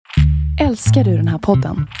Älskar du den här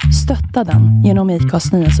podden? Stötta den genom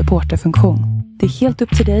IKAs nya supporterfunktion. Det är helt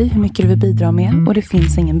upp till dig hur mycket du vill bidra med och det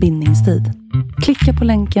finns ingen bindningstid. Klicka på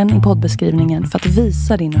länken i poddbeskrivningen för att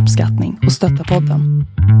visa din uppskattning och stötta podden.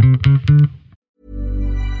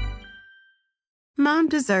 Mom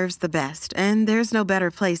deserves the best, and there's no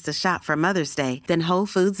better place to shop for Mother's Day than Whole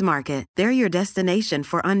Foods Market. They're your destination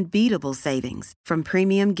for unbeatable savings, from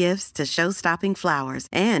premium gifts to show-stopping flowers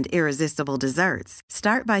and irresistible desserts.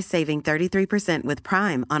 Start by saving 33% with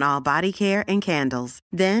Prime on all body care and candles.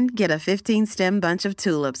 Then get a 15-stem bunch of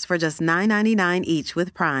tulips for just $9.99 each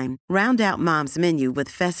with Prime. Round out Mom's menu with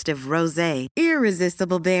festive rosé,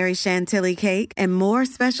 irresistible berry chantilly cake, and more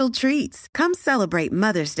special treats. Come celebrate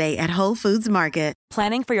Mother's Day at Whole Foods Market.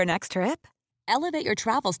 Planning for your next trip? Elevate your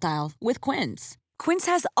travel style with Quince. Quince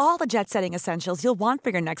has all the jet-setting essentials you'll want for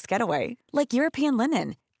your next getaway, like European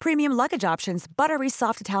linen, premium luggage options, buttery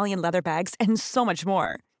soft Italian leather bags, and so much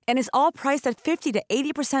more. And is all priced at 50 to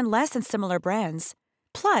 80% less than similar brands.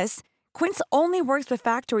 Plus, Quince only works with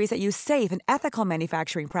factories that use safe and ethical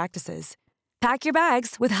manufacturing practices. Pack your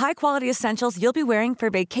bags with high-quality essentials you'll be wearing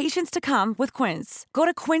for vacations to come with Quince. Go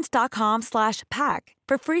to quince.com/pack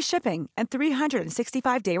for free shipping and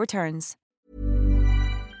 365-day returns.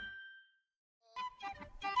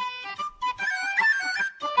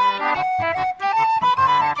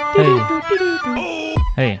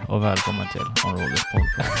 Hej och välkommen till Områdets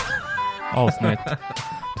podcast. Avsnitt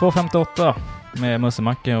 258 med Musse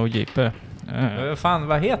Macke och JP. Fan,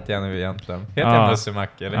 vad heter jag nu egentligen? Heter jag Musse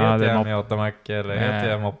Macke eller heter jag Mjota Macke eller heter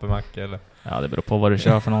jag Moppe Macke eller? Ja, det beror på vad du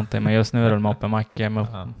kör för någonting, men just nu är det Moppe Macke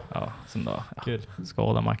som då. Kul.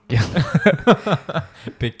 Skåda Macke.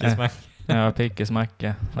 Pickis Macke. Ja, Pickis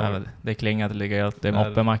Macke. Det klingar att ligga helt. Det är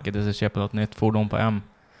Moppe Macke tills du köper något nytt fordon på M.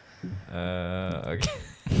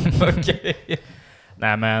 Okej.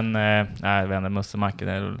 Nej, men jag vet inte, Musse Macke,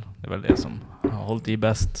 det är väl det som har hållit i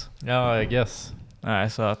bäst. Ja, I guess. Nej,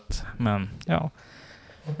 så att, men ja.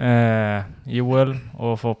 Joel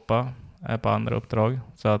och Foppa är på andra uppdrag,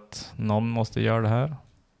 så att någon måste göra det här.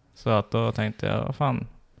 Så att då tänkte jag, fan,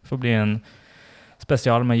 får bli en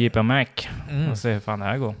special med JP Mac och se hur fan det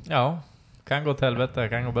här går. Ja, kan gå till helvete,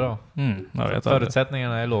 kan gå bra.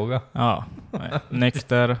 Förutsättningarna är låga. Ja,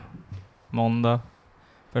 nykter, måndag.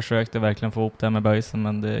 Försökte verkligen få ihop det här med böjsen,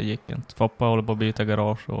 men det gick inte. Foppa håller på att byta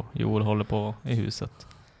garage och Joel håller på i huset.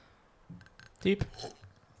 Typ.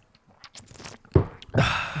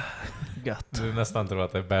 Gött. Du nästan tror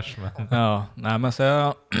att det är bärs, men... Ja, nej, men så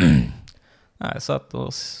jag... nej, så att då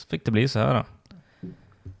fick det bli så här då.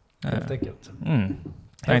 Helt enkelt.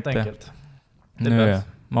 Helt enkelt. Nu är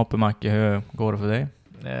Moppe Macke, hur går det för dig?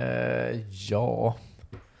 Ja...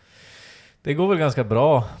 Det går väl ganska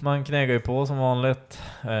bra. Man knegar ju på som vanligt.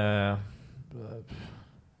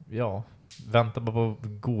 Ja... Väntar på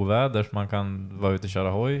god väder så man kan vara ute och köra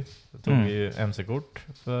hoj. Jag tog ju MC-kort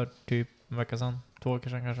för typ en vecka sedan. 2 veckor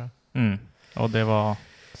sedan kanske. Och det var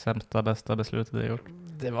sämsta, bästa beslutet det gjort?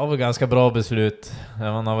 Det var väl ganska bra beslut.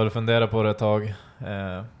 Man har väl funderat på det ett tag.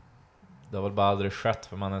 Det har väl bara aldrig skett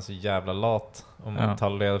för man är så jävla lat. Om man tar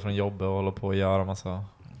led från jobbet och håller på att göra massa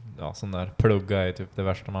sån där plugga är typ det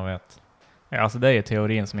värsta man vet. Ja, alltså det är ju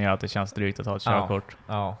teorin som gör att det känns drygt att ha ett körkort.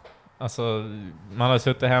 Ja. Alltså, man har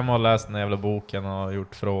suttit hemma och läst den jävla boken och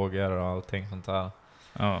gjort frågor och allting sånt där.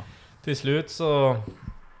 Ja. Till slut så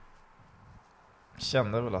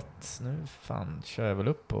kände jag väl att nu fan kör jag väl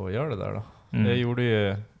upp och gör det där då. Jag gjorde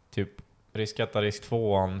ju typ risk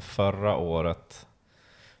 2 förra året.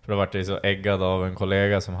 För då var det så äggad av en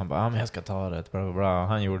kollega som han bara, men jag ska ta det, bla bla bla.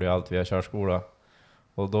 Han gjorde ju allt via körskola.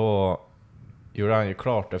 Och då gjorde han ju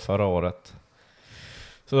klart det förra året.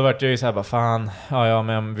 Så då var det ju så här bara, fan, men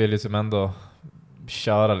jag vill ju som ändå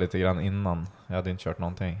köra lite grann innan. Jag hade inte kört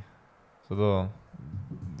någonting. Så då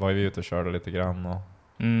var vi ute och körde lite grann. Och,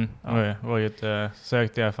 var ju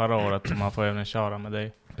sökte jag förra året så man får även köra med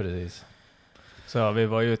dig. Precis. Så vi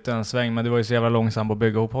var ju ute en sväng, men det var ju så jävla långsamt att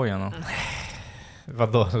bygga ihop hojen.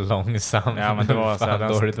 Vadå långsamt? Ja, men det var så här,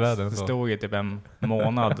 dåligt väder. Det stod ju typ en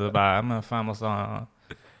månad och bara, men fan måste ha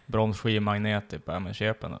bromsskivmagnet typ, men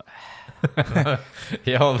köpen.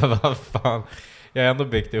 Ja, men vad fan. Jag har ändå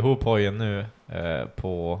byggt ihop hojen nu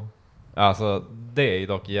på... Alltså, det är ju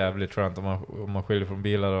dock jävligt skönt om man skiljer från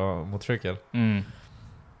bilar och motorcykel.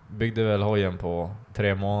 Byggde väl hojen på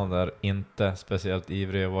 3 månader. Inte speciellt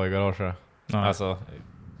ivrig att vara i garaget. Nej. Alltså,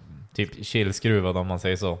 typ kylskruvad om man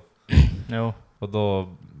säger så. Jo. Och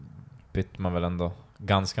då bytte man väl ändå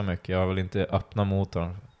ganska mycket. Jag har väl inte öppnat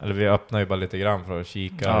motorn. Eller vi öppnar ju bara lite grann för att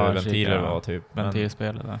kika hur ventiler var typ.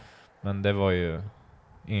 Ventilspelet där. Men det var ju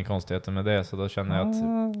ingen konstigheter med det. Så då känner jag att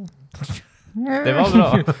det var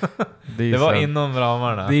bra. Det var inom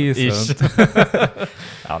ramarna. Decent.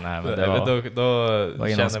 Ja, nej, men det var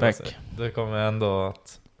inom späck. Det kommer ändå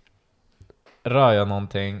att rör jag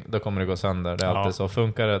någonting, då kommer det gå sönder. Det är alltid så.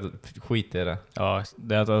 Funkar det, skit i det. Ja,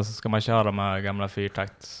 det är att ska man köra de här gamla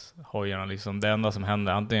fyrtaktshojarna liksom, det enda som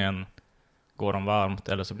händer, antingen går de varmt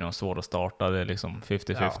eller så blir de svåra att starta. Det är liksom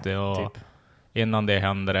 50-50 och typ. Innan det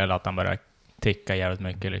händer eller att han börjar ticka jävligt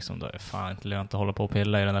mycket liksom, då är det fan inte lönt att hålla på och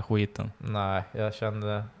pilla i den där skiten. Nej, jag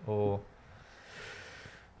kände och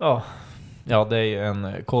ja, det är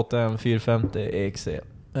en KTM 450 EXC,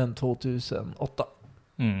 en 2008.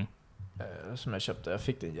 Som jag köpte. Jag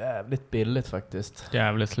fick den jävligt billigt faktiskt.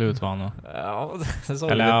 Jävligt slut var han. Ja, det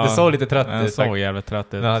såg lite trött ut. Det såg jävligt trött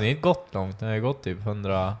ut. Men det hade inte gått långt. Det har gått typ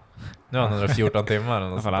 100... Nu har 114 timmar. Jag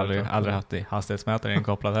har aldrig haft i hastighetsmätare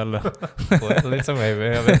inkopplad heller. Lite som mig,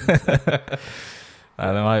 jag vet inte.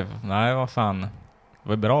 Nej, vad fan. Det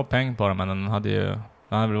var bra peng på den, men den hade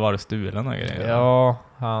väl varit stulen och grejer. Ja,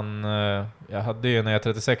 jag hade ju när jag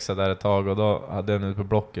 36 där ett tag och då hade jag nu på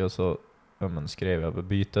Blocket och så skrev jag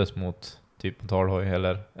bytes mot typ en talhoj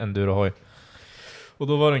eller endurohoj. Och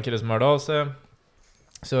då var det en kille som hörde av sig.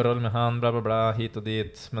 Surrade med han, bla bla bla, hit och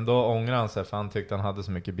dit. Men då ångrade han sig för han tyckte han hade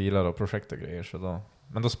så mycket bilar och projekt och grejer.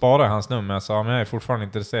 Men då sparade jag hans nummer. Jag sa, men jag är fortfarande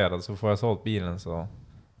intresserad, så får jag sålt bilen så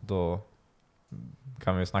då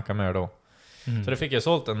kan vi snacka mer då. Så det fick jag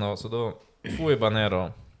sålt den då, så då får vi bara ner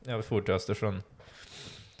då. Jag får till Östersund.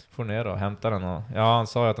 Får ner och hämta den och han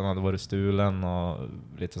sa ju att den hade varit stulen och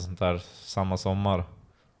lite sånt där samma sommar.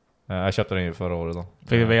 Jag köpte den ju förra året då. Fick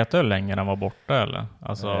du veta hur länge den var borta eller?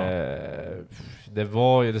 Alltså... det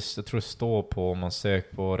var ju, jag tror det står på, om man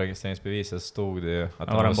söker på registreringsbeviset stod det att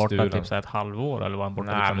den var borta stulen. Typ så ett halvår eller var den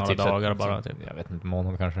borta liksom några dagar bara typ? Jag vet inte,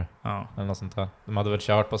 månad kanske. Ja. Eller något sånt där. De hade väl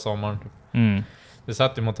kört på sommaren. Det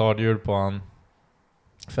satt ju motardhjul på han.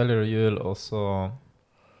 Fälgar och hjul och så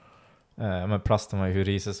men plasten var ju hur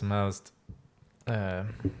risig som helst.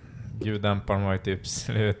 Ljuddämparen var ju typ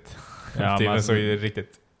slut. Ja, den såg ju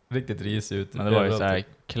riktigt risig ut. Men det var ju så här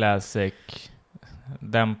classic.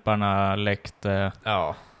 Dämparna läckte.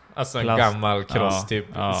 Ja, alltså en gammal cross, typ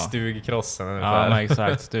stugkrossen ungefär. Ja, men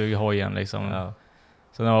exakt, stughojen liksom. Ja.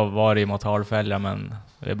 Så det var det i motardfälgar, men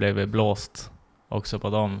det blev blåst också på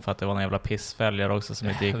dem för att det var en jävla pissfälgar också som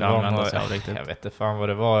inte gick att använda sig av riktigt. Jag vet inte fan vad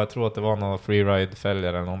det var. Jag tror att det var någon freeride-fälgar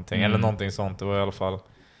eller någonting. Eller någonting sånt. Det var i alla fall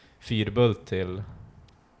fyrbult till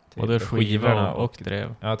både skivorna och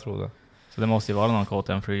drev. Jag tror det. Så det måste ju vara någon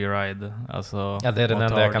KTM freeride. Alltså, ja, det är den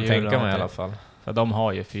enda jag kan tänka mig i alla fall. För de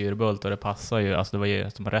har ju fyrbult och det passar ju. Alltså det var ju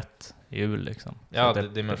som rätt hjul liksom. Ja, det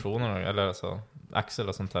dimensionerna eller alltså axel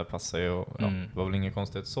och sånt där passar ju. Och, det var väl inget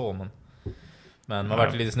konstigt så, men man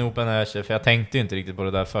var lite snopen här, för jag tänkte ju inte riktigt på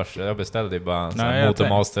det där först. Jag beställde ju bara en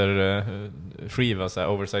Motormaster-skiva, så här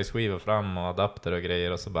oversize-skiva fram och adapter och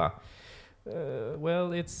grejer och så bara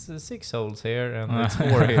well, it's 6 holes here and it's 4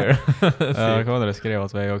 here. Jag kommer att skrev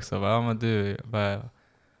åt mig också. Ja, men du,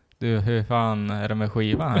 hur fan är det med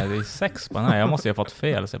skivan här? Det är 6 på den här. Jag måste ju ha fått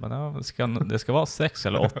fel. Så jag bara, det ska vara 6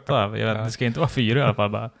 eller 8. Det ska inte vara 4 i alla fall.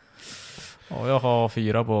 Bara, jag har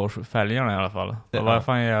 4 på fälgarna i alla fall. Och vad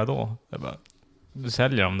fan gör jag då? Jag bara, du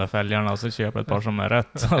säljer de där fälgarna och så köper ett par som är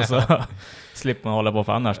rätt. Och så slipper man hålla på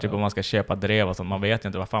för annars. Typ om man ska köpa drev och sånt. Man vet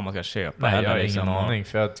inte vad fan man ska köpa. Nej, jag har ingen aning.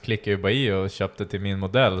 För jag klickade ju bara i och köpte till min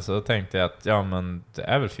modell. Så då tänkte jag att men det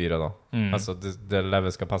är väl 4 då. Alltså det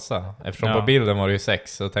level ska passa. Eftersom på bilden var det ju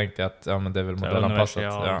 6. Så tänkte jag att men det är väl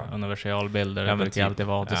modellanpassat. Universalbilder. Det brukar alltid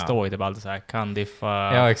vara att det står ju typ alltid så här. Kan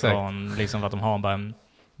diffa från liksom för att de har bara en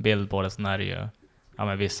bild på det scenario. Ja,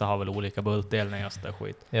 men vissa har väl olika bultdelningar och sådär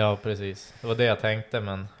skit. Ja, precis. Det var det jag tänkte,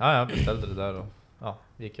 men jag beställde det där och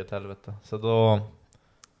gick åt helvete. Så då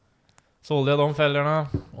sålde jag de fälgarna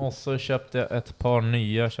och så köpte jag ett par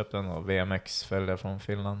nya. Köpte en VMX-fälgar från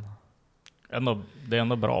Finland. Det är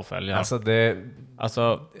ändå bra fälgar. Alltså de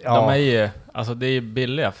är ju, alltså det är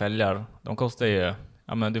billiga fälgar. De kostar ju,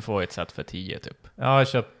 men du får ett set för 10 typ. Ja, jag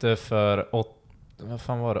köpte för 8. Vad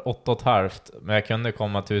fan var det? 8,5. Men jag kunde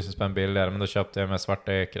komma 1000 spänn billigare. Men då köpte jag med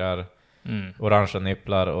svarta ekrar, orangea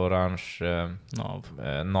nipplar, orange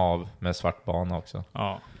nav med svart bana också.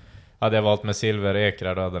 Ja. Hade jag valt med silver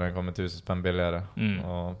ekrar då hade den kommit 1000 spänn billigare.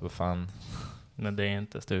 Och vad fan. Men det är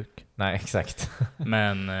inte stuk. Nej, exakt.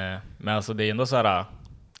 men alltså det är ändå så här.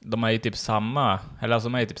 De är ju typ samma. Eller alltså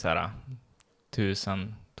de är ju typ så här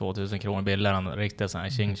 1000-2000 kronor billigare än riktigt sån här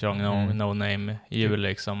ching chong no name hjul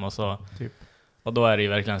liksom. Och så typ. Och då är det ju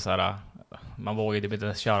verkligen så här, man vågar ju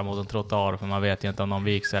inte köra mot en trottoar för man vet ju inte om någon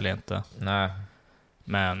viks eller inte. Nej.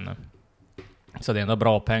 Men så det är ändå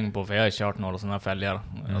bra peng på, för jag har kört några sådana fälgar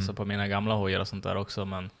alltså på mina gamla hojar och sånt där också,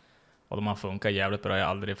 men Och de har funkat jävligt bra. Jag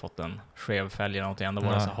har aldrig fått en skev fälg eller någonting. Ändå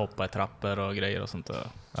var det så hoppa i trappor och grejer och sånt där.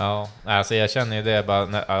 Ja, alltså jag känner ju det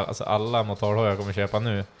bara, alltså alla motorhojar jag kommer köpa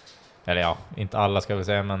nu, eller ja, inte alla ska vi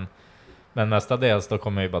säga, men mestadels då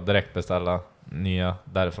kommer jag ju bara direkt beställa nya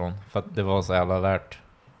därifrån. För att det var så jävla värt.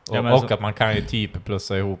 Och att man kan ju typ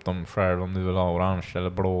plussa ihop dem själv om du vill ha orange eller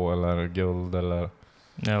blå eller guld eller...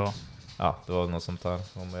 Ja, det var något sånt där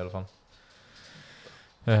om i alla fall.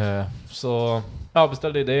 Så ja,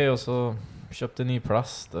 beställde det och så köpte ny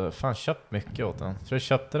plast. Fan, köpt mycket åt den. Så jag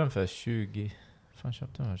köpte den för 20... Fan,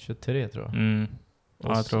 köpte den för 23 tror jag.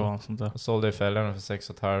 Ja, jag tror sånt där. Och sålde i fälgarna för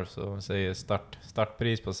 6,5, så vi säger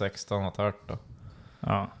startpris på 16,5 då.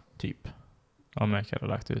 Ja. Typ. Vad mycket har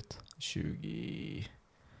du lagt ut?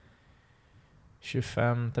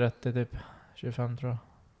 25, 30 typ. 25 tror jag.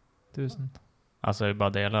 1000. Alltså det är bara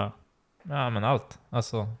delar. Ja, men allt.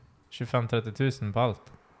 Alltså 25-30 tusen på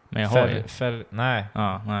allt. Men jag har ju. Nej.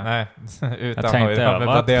 Ja, Nej. Utan jag tänkte men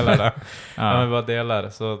bara delar där. Ja. Men bara delar.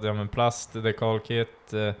 Så ja, men plast,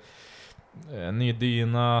 dekalkit, ny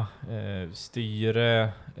dyna,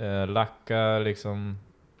 styre, lacka liksom,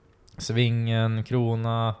 svingen,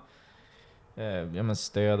 krona, ja men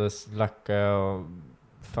stödes, lacka och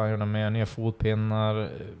fan gör mer, nya fotpinnar,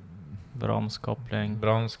 bromskoppling,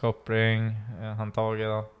 handtaget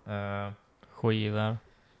då, skivor.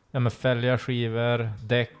 Ja men fälgar, skivor,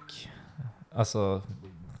 däck, alltså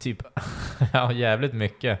typ ja, jävligt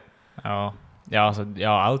mycket. Ja, alltså,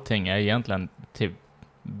 allting är egentligen typ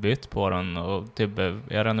bytt på den och typ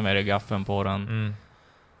jag renoverade gaffeln på den.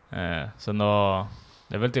 Så då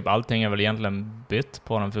det är väl typ allting är väl egentligen bytt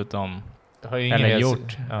på den förutom eller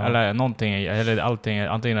gjort eller någonting, eller allting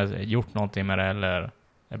antingen är gjort någonting med det eller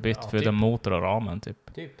är bytt förutom typ motor och ramen typ.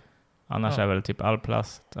 Annars är väl typ all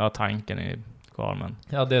plast, tanken är kvar, men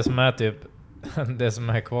det som är typ det som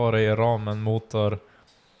är kvar i ramen,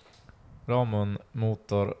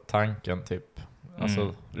 motor, tanken typ.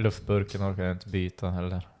 Alltså luftburken orkar jag inte byta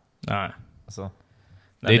heller. Nej. Alltså,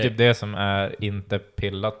 det är typ det som är inte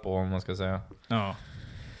pillat på, om man ska säga. Ja.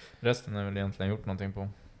 Resten är väl egentligen gjort någonting på.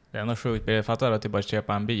 Det är ändå sjukt. Jag fattar att du bara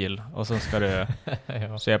köpa en bil och så ska du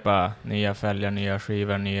köpa nya fälgar, nya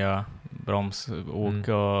skivor, nya bromsok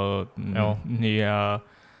och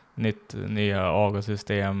nya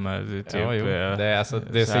avgassystem typ, det är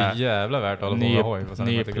så jävla värt att hålla på med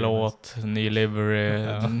ny plåt, ny livery,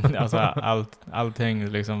 alltså allting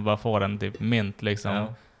liksom bara får en typ mint liksom.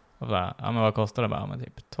 Och så men vad kostar det bara? Men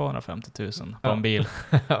typ 250 000 på en bil.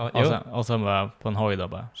 och sen bara på en hoj då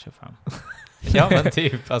bara 25. Ja men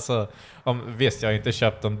typ alltså, visst jag har inte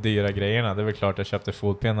köpt de dyra grejerna. Det är väl klart jag köpte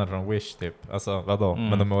fotpinnar från Wish typ. Alltså vadå?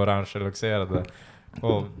 Men de är orange luxerade.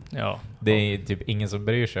 Och det är typ ingen som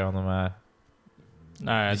bryr sig om de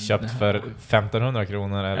är köpt för 1500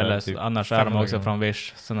 kronor eller typ annars är de också från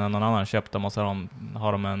Wish. Så när någon annan köpt dem och så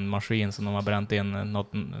har de en maskin som de har bränt in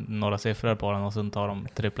några siffror på den och sen tar de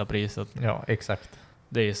trippla priset. Ja, exakt.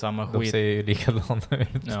 Det är samma skit. De ser ju likadana ut.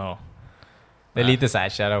 Ja. Det är lite så här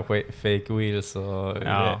kära fake wheels och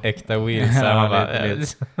äkta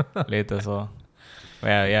wheels. lite så. Och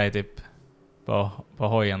jag är typ på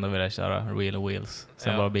hojen då vill jag köra real wheels.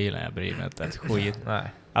 Sen bara bilen, jag bryr mig inte ett skit.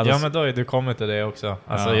 Nej. Alltså, men då är du kommit till det också.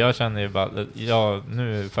 Alltså jag känner ju bara,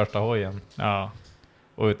 nu första hojen. Ja.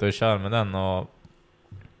 Och ute och kör med den och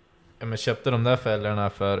men köpte de där fälgarna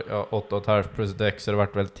för 8,5 plus däck, så det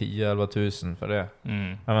vart väl 10-11 tusen för det.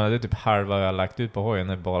 Jag menar, det är typ halva jag har lagt ut på hojen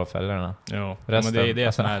är bara fälgarna. Jo. Resten, men det är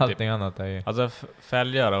det som är allting typ, annat är ju... Alltså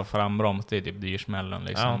fälgar och frambroms, det är typ dyrsmällen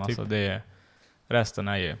liksom. Ja, typ. Alltså resten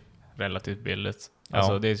är ju relativt billigt.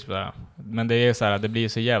 Alltså det är sådär. Men det är så här, det blir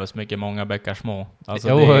så jävligt mycket många bäckar små. Alltså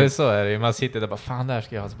så är det. Man sitter där bara, fan där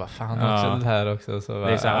ska jag ha, så bara, fan också det här också. Så bara,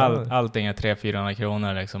 det är så här, allting är 300-400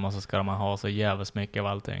 kronor liksom, och så ska man ha så jävligt mycket av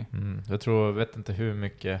allting. Jag vet inte hur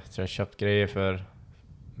mycket jag har köpt grejer för.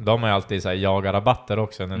 De har ju alltid så här jagarrabatter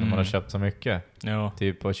också när man har köpt så mycket. Jo.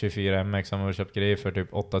 Typ på 24 MX har man köpt grejer för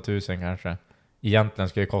typ 8000 kanske. Egentligen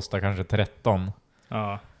skulle det kosta kanske 13.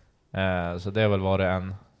 Ja. Så det har väl varit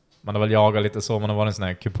man har väl jagat lite så, man har varit en sån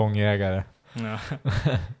här kupongjägare. Ja.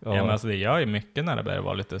 Men alltså det gör ju mycket när det börjar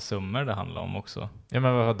vara lite summor det handlar om också. Ja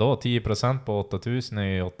men vadå, 10% på 8000 är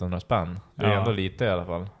ju 800 spänn. Det är ändå lite i alla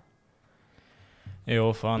fall.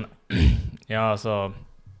 Jo fan. Ja alltså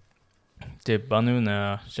typ bara nu när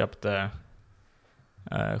jag köpte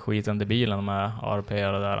skiten till bilen, de här RP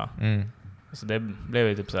och det där. Så det blev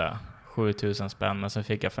ju typ såhär 7000 spänn, men sen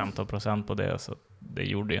fick jag 15% på det, så det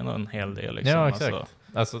gjorde ju en hel del liksom. Ja exakt.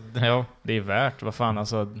 Alltså, det är värt, vad fan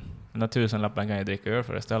alltså, Den där 1000-lappen kan ju dricka öl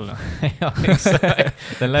för istället. Ja,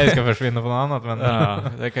 exakt. Den lär ju ska försvinna på något annat. Men Ja,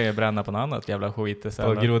 det kan ju bränna på något annat jävla skit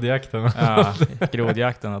istället. på grodjakten. Ja,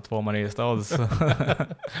 grodjakten och 2 Mariestads.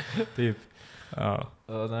 Typ. Ja.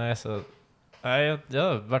 Nej, så... Nej, jag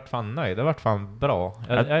har varit fan nöjd. Det har varit fan bra.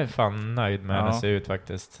 Jag är fan nöjd med hur den ser ut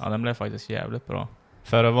faktiskt. Ja, den blev faktiskt jävligt bra.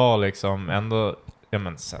 För att vara liksom ändå... Ja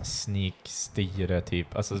men såhär sneak-styre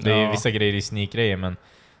typ. Alltså det är vissa grejer i sneak-grejer, men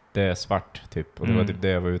det är svart typ. Och det var typ det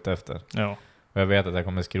jag var ute efter. Ja. Och jag vet att jag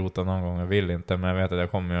kommer skrota någon gång. Jag vill inte, men jag vet att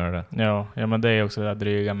jag kommer göra det. Ja, men det är också det där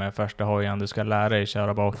dryga med första hojen. Du ska lära dig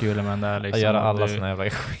köra bakhjulen med den där liksom. Göra alla såna jävla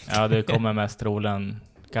skit. Ja, du kommer mest troligen,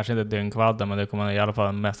 kanske inte dyngkvadda, men du kommer i alla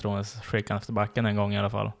fall mest troligen skicka efter backen en gång i alla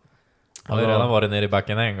fall. Jag har redan varit nere i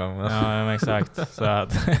backen en gång. Men. Ja, men exakt. Så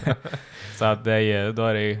att det är, då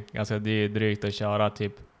är det ganska drygt att köra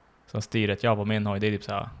typ som styret jag på min hoj. Det är typ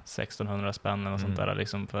så här 1600 spänn och sånt där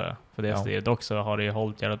liksom för det styret. Också har det ju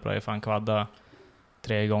hållit jävligt bra. Jag fan kvadda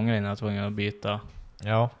 3 gånger innan jag var tvungen att byta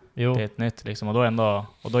till ett nytt liksom.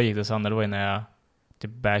 Och då gick det sönder. Det var ju när jag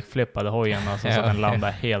typ backflippade hojen alltså, så att den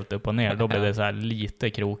landade helt upp och ner. Då blev det så här lite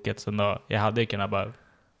kroket. Så då, jag hade ju kunnat bara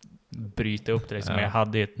bryta upp det liksom. Jag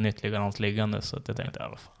hade ett nytt liggande så att jag tänkte,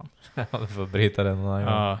 vad fan. Du får bryta den någon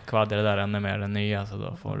gång. Ja, kvadda det där ännu mer än nya, så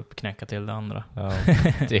då får du knäcka till det andra. Ja,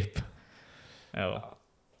 typ. Ja.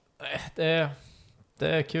 Det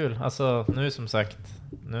är kul. Alltså nu som sagt,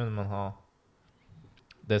 nu när man har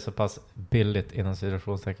det är så pass billigt inom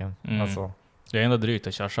situationstecken. Alltså. Det är ändå drygt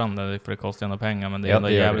att köra sönder, för det kostar ändå pengar, men det är ändå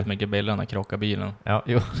jävligt mycket billigare än att krocka bilen. Ja,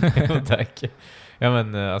 jo, tack. Ja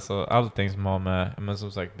men alltså allting som har med, men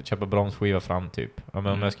som sagt, köpa bromsskiva fram typ. Ja,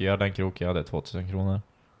 men om jag ska göra den kroken, jag hade 2000 kronor.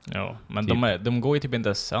 Ja, men typ. de går ju typ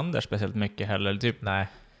inte sönder speciellt mycket heller. Typ. Nej.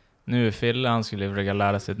 Nu Fille, han skulle försöka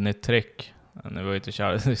lära sig ett nytt trick. Nu var ju inte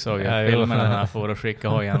köra, du såg ju filmen när han får att skicka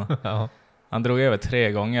hojen. Ja. Han drog över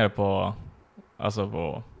 3 gånger på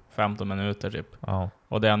 15 minuter typ. Ja.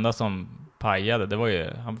 Och det enda som pajade, det var ju,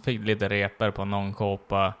 han fick lite reper på någon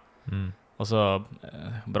kåpa. Och så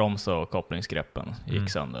broms och kopplingsgreppen gick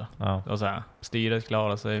sönder. Ja. Och så här, styret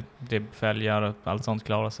klarade sig, typ fälgar och allt sånt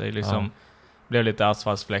klarade sig. Liksom blev lite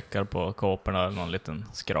asfaltsfläckar på kåporna och någon liten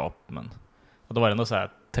skrap. Och då var det ändå så här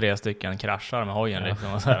 3 stycken kraschar med hojen.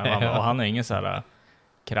 Liksom, och, så här, och han har ingen så här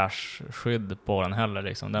kraschskydd på den heller.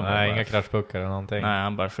 Liksom. Den Nej, inga kraschpuckar eller någonting. Nej,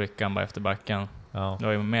 han bara skickade han efter backen. Ja. Det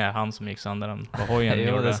var ju mer han som gick sönder än på hojen.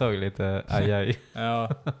 Jo, det såg lite ajaj. Ja.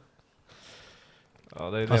 Ja,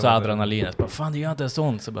 det är det och så adrenalinet. Bara, fan, det gör inte så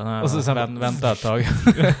ont. Så bara, nej, och så vänta ett tag.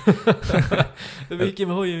 Vi gick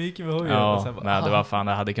med hojen. Ja, och sen bara, nej, det var fan,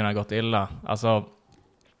 det hade kunnat gått illa. Alltså,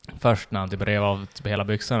 först när han typ rev av typ hela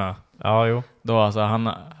byxorna. Ja, jo. Då alltså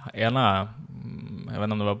jag vet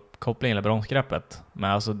inte om det var koppling eller bromsgreppet.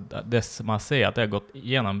 Men alltså, man ser att det har gått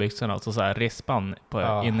igenom byxorna. Och så här rispan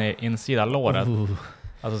på insida låret.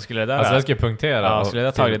 Alltså skulle det där... Alltså jag ska punktera. Ja, skulle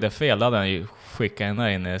det tagit lite fel, då hade den ju skickat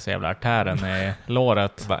in i så jävla artären i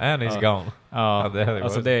låret. And he's gone. Ja, det hade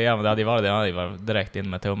alltså det hade ju varit direkt in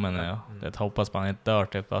med tummen. Ja. Jag hoppas man inte dör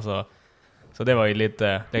typ. Alltså, så det var ju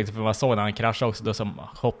lite, för man såg när han kraschade också, då som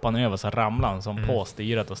hoppade han över så ramlade han som på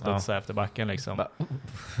styret och studsade efter backen liksom.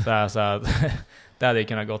 Så det hade ju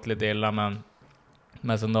kunnat gått lite illa,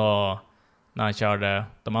 men sen då när han körde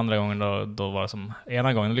de andra gångerna, då var det som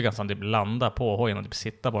ena gången lyckades han typ landa på hojen och typ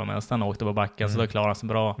sitta på den, medan den åkte på backen, så då klarade han sig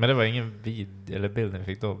bra. Men det var ingen bild ni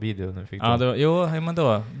fick då? Video ni fick då? Ja, det var, men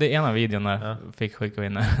då, det är ena videon när fick skicka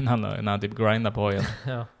in när han typ grindade på hojen.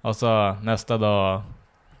 Och så nästa dag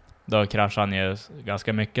då kraschade han ju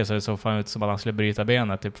ganska mycket, så det såg fan ut som att han skulle bryta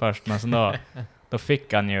benet typ först, men sen då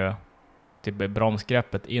fick han ju typ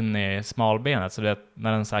bromsgreppet in i smalbenet, så det,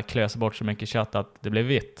 när den så här klöser bort så mycket kött att det blev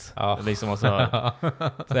vitt. Liksom, och så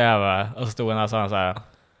och så stod han så här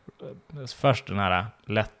först den här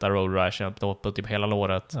lätta road rashen på typ hela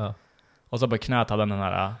låret. Och så på knät hade den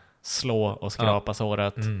här slå och skrapa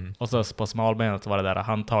såret. Och så på smalbenet var det där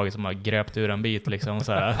handtaget som har gröpt ur en bit liksom,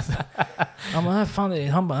 så här. Ja, men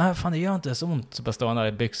han bara, fan det gör inte så ont. Så bara står han där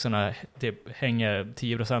i byxorna, typ hänger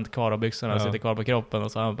 10% kvar av byxorna och sitter kvar på kroppen,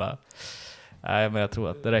 och så han bara, nej, men jag tror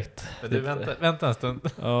att direkt... Du, vänta en stund.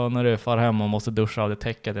 Ja, när du far hem och måste duscha av det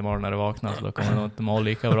täcket imorgon när du vaknar, så då kommer det nog inte må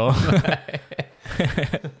lika bra.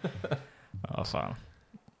 Ja, fan.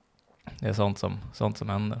 Det är sånt som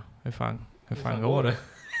händer. Hur fan går det?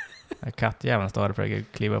 Kattjäveln står och försöker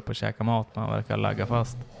kliva upp och käka mat, men han verkar lagga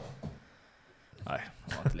fast. Nej,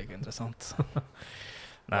 det var inte lika intressant.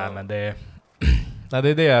 Nej, men det... Nej, det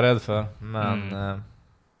är det jag är rädd för. Men...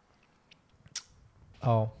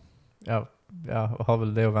 Jag har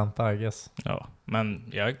väl det att vänta, I guess. Ja,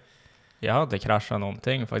 men jag har inte kraschat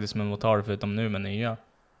någonting faktiskt med motorer förutom nu med nya.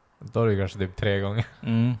 Då är det kanske typ 3 gånger.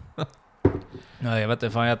 Ja, jag vet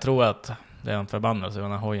inte, fan jag tror att det är en förbannelse i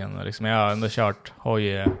den här hojen. Liksom, jag har ändå kört hoj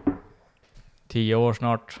i 10 år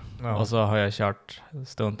snart. Ja. Och så har jag kört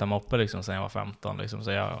stunta moppe liksom sen jag var 15 liksom.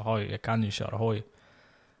 Så jag kan ju köra hoj.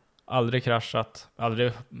 Aldrig kraschat.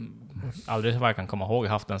 Aldrig vad jag kan komma ihåg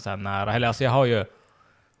haft en så här nära. Eller alltså jag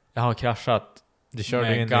har kraschat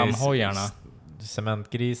med gamhojarna.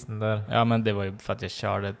 Cementgrisen där. Ja, men det var ju för att jag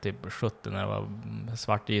körde typ 70 när det var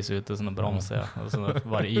svart is ute, så bromsade jag. Och så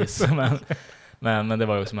var det is. Men det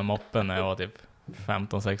var ju som en moppe när jag var typ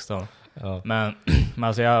 15-16. Ja. Men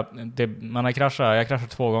alltså jag har kraschat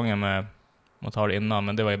 2 gånger med motor innan,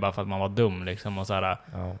 men det var ju bara för att man var dum liksom, och så här,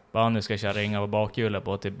 bara nu ska jag köra ringa på bakhjulet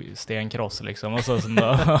på typ stenkross liksom, och så då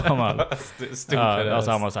har man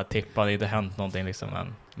alltså har man så här tippat, det inte hänt någonting liksom,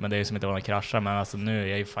 men det är ju som inte var någon krascha, men alltså nu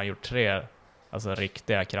jag har ju fan gjort 3 alltså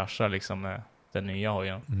riktiga kraschar liksom med den nya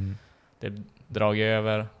hojen. Det dragit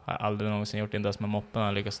över, har aldrig någonsin gjort, inte ens med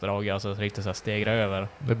moppen lyckats draga, alltså riktigt så här stegra över.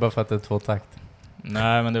 Det är bara för att det är 2-takt.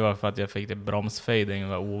 Nej, men det var för att jag fick det bromsfading,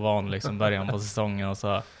 var ovan liksom början på säsongen, och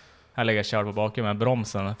så här lägger jag kört på bakhjulet med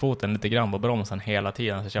bromsen, foten lite grann på bromsen hela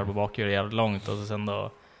tiden, så jag kör på bakhjulet jävligt långt, och så sen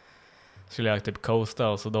då skulle jag typ coasta,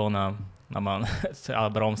 och så då när man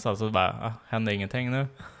bromsar så bara hände ingenting nu.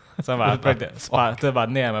 Sen bara bara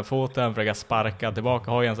ner med foten, försöka sparka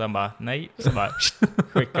tillbaka hojen, sen bara nej, så bara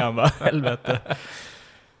skickade han bara helvete.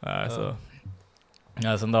 Så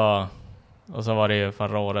sen då, och så var det ju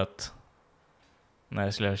förra året när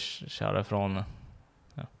jag skulle köra från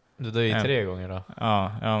Du dör ju 3 gånger då.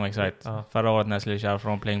 Ja, exakt. Ja. Förra året när jag skulle köra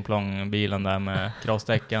från Pling Plong bilen där med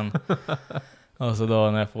crossdäcken. Och så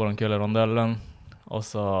då när jag får omkull rondellen. Och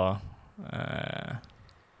så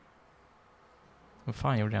vad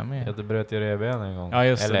fan gjorde jag med? Ja, du bröt ju revbenen en gång. Ja,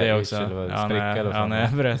 just eller det också. När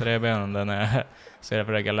jag bröt revbenen, när jag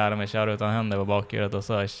försöker lära mig köra utan händer på bakhjulet, och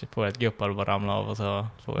så får jag ett gupp och bara ramla av, och så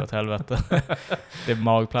får jag ett helvete. Det är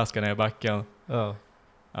magplaskar ner i backen.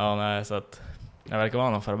 Ja, nej, så att det verkar vara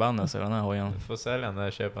någon förbannelse i den här hojen. Du får sälja den där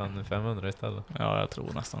och köpa en 500 istället. Ja, jag tror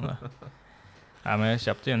nästan det. Nej, men jag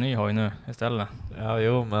köpte ju en ny hoj nu istället. Ja,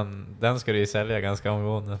 jo, men den ska du ju sälja ganska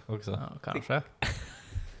omgående också. Ja, kanske.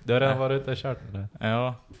 Du har redan varit ute och kört den där.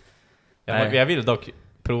 Ja. Jag vill dock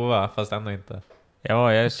prova, fast ändå inte.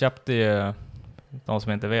 Ja, jag köpte ju, de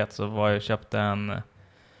som inte vet, så jag köpte en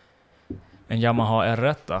Yamaha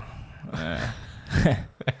R1.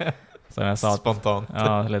 Som jag sa. Spontant.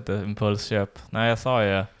 Ja, lite impulsköp. Nej, jag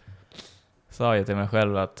sa ju till mig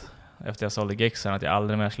själv att efter jag sålde Gixen att jag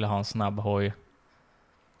aldrig mer skulle ha en snabb hoj.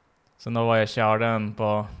 Så då jag körde den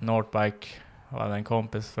på Northbike. Det var en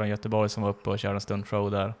kompis från Göteborg som var uppe och körde en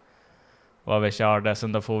stuntshow där. Och vi körde,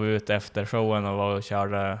 sen då får vi ut efter showen och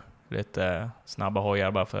körde lite snabba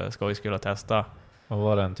hojar bara för skoj skulle testa. Och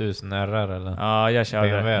var det en 1000 RR eller? Ja, jag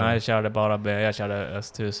körde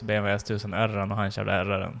BMW S1000 RR och han körde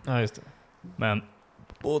RR. Ja, just det. Men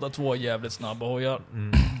båda två jävligt snabba hojar.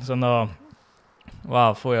 Sen då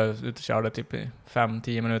får jag ut och körde typ i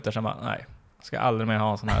 5-10 minuter, sen bara nej, ska aldrig mer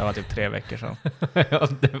ha en sån här. Det var typ 3 veckor sedan. Ja,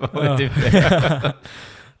 det var typ det.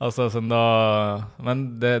 Och så sen då,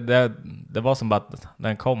 men det var som bara att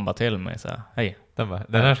den kom bara till mig så här, hej.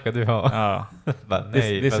 Den här ska du ha. Ja. Bara,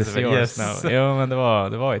 nej, this is yours now. Jo, men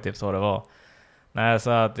det var ju typ så det var. Nej,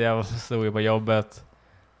 så att jag stod ju på jobbet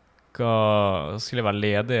och skulle vara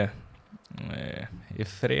ledig i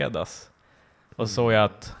fredags. Och såg jag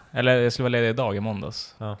jag skulle vara ledig idag i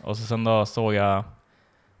måndags. Ja. Och så sen då såg jag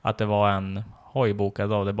att det var en hoj bokad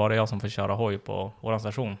idag. Det är bara jag som får köra hoj på vår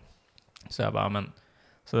station. Så jag bara,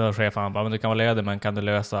 så då chefen bara, men du kan vara ledig, men kan du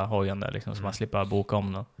lösa hojen där liksom, så man slipper boka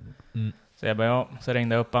om den. Så jag bara, ja. Så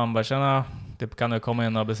ringde jag upp han bara, tjena, typ, kan du komma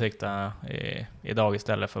in och besikta idag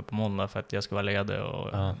istället för på måndag, för att jag ska vara ledig och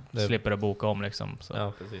slipper boka om liksom. Så.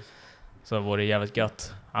 Ja, precis. Så var det jävligt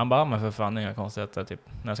gött. Han bara, men för fan, inga konstigheter, typ,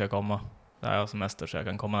 när jag ska komma. Det är jag semester så jag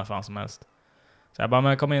kan komma när fan som helst. Så jag bara,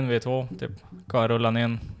 men kom in vid 2, typ, kan rulla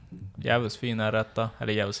in. Jävligt fin är rätta.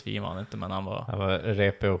 Eller jävligt fin var han inte, men han var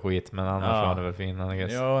repig och skit, men annars var det väl fin, I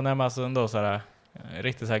guess. Jo, nej, men alltså ändå sådär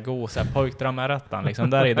riktigt såhär god såhär pojkdröm är rättan liksom.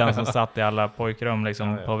 Där är den som satt i alla pojkrum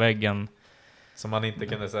liksom på väggen. Så man inte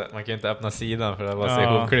kunde säga, man kan inte öppna sidan för det var så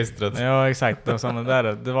ihopklistrat. Ja, exakt.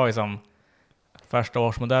 Det var ju som första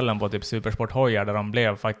årsmodellen på typ supersporthojar där de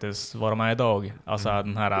blev faktiskt vad de är idag. Alltså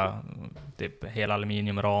den här typ hela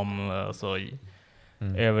aluminiumram och så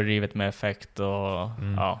överdrivet med effekt och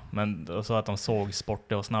men och så att de såg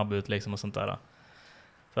sportiga och snabb ut liksom och sånt där.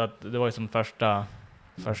 Så att det var ju som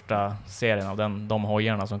första serien av de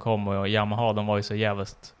hojarna som kom, och Yamaha, de var ju så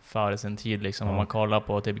jävligt före sin tid liksom. Om man kollar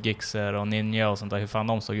på typ Gixxer och Ninja och sånt där, hur fan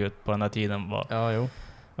de såg ut på den där tiden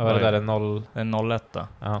Vad var det där? En 01 då.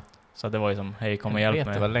 Ja. Så det var ju som, hej kom och hjälp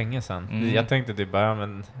mig. Det var länge sedan. Jag tänkte typ bara,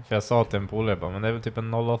 men för jag sa till en polare, men det är väl typ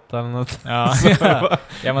en 08 eller något. Ja,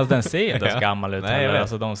 ja men den ser inte så gammal ut. Nej,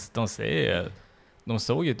 alltså de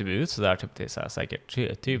såg ju typ ut sådär typ till så här, säkert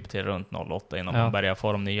typ till runt 08 innan man började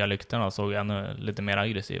få de nya lyktorna och såg ännu lite mer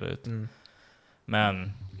aggressiva ut.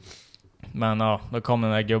 Men ja, då kom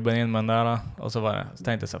den där gubben in med den där och så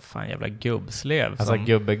tänkte jag så fan jävla gubbslev. Alltså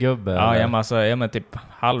gubbe. Ja, men typ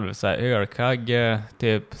halv så här ölkagge,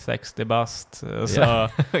 typ 60 bast och så,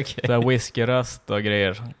 så whiskyröst och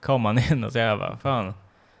grejer. Kom han in och så jag bara,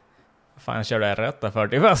 fan jag körde rätt där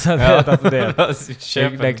 40 bast. Det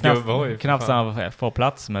är knappt så han får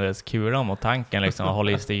plats med det kulan mot tanken liksom och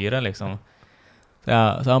håller i styren liksom.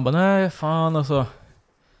 Så han bara, nej fan, och så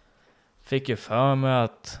fick ju för mig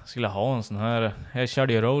att jag skulle ha en sån här. Jag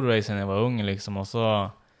körde ju roadrace när jag var ung liksom, och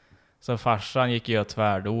så farsan gick ju och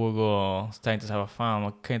tvärdog och så tänkte jag så här, vad fan,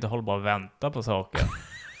 man kan inte hålla bara och vänta på saker.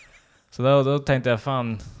 Så då tänkte jag,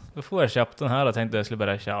 fan, då får jag köpa den här och tänkte jag skulle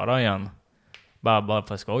börja köra igen. Bara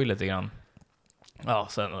för skoj lite grann. Ja,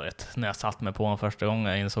 sen när jag satt mig på den första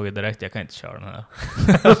gången insåg jag direkt jag kan inte köra den här.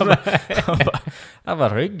 Jag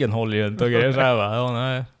bara, ryggen håller ju inte och grejer. Så jag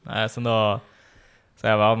bara, nej, sen då. Så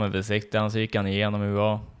jag var med besiktigan, så gick han igenom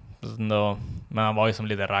UA. Men han var ju som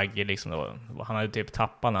lite raggig liksom. Han hade typ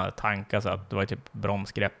tappat några tankar så att det var typ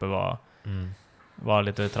bromsgreppet var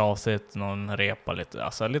lite trasigt, någon repa lite,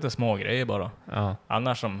 alltså lite små grejer bara. Ja.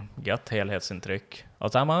 Annars som gött helhetsintryck.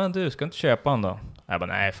 Och så han bara, men du ska inte köpa den då? Jag bara,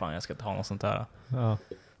 nej fan, jag ska inte ha något sånt där. Ja.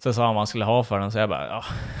 Så sa han vad han skulle ha för den, så jag bara,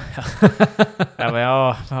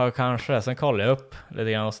 ja, kanske. Sen kollade jag upp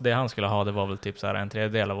lite grann, och så det han skulle ha, det var väl typ så här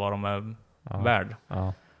 1/3 av vad de är värd.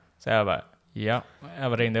 Ja. Så jag bara,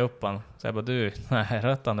 jag ringde upp han. Så jag bara, du,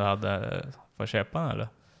 rättan du hade för att köpa den eller?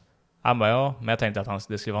 Han bara, ja, men jag tänkte att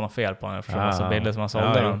det skulle vara något fel på den eftersom det var så billigt som han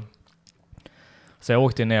sålde den. Så jag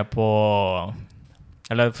åkte ner på,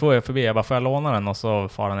 eller får jag förbi, jag bara, får jag låna den? Och så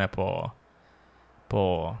far jag ner på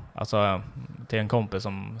alltså till en kompis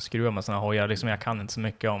som skruvar med såna här hojar. Liksom, jag kan inte så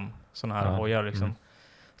mycket om såna här hojar liksom.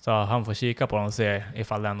 Så han får kika på den och se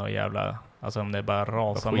ifall den är jävla, alltså om det är bara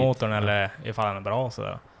rasar motorn eller ifall den är bra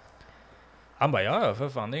så. Han bara, ja för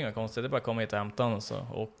fan, det är inga konstigt, det är bara komma hit och hämta den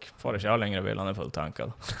och får det köra längre vill han är fullt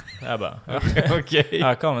tankad. Jag bara, okej.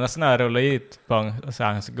 Jag kom nästan här rulla hit på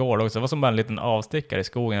hans gård också. Det var som bara en liten avstickare i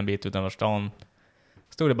skogen en bit utanför stan.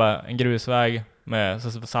 Stod det bara en grusväg med,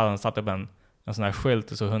 så hade han satt upp en sån här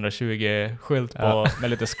skylt, så 120-skylt på med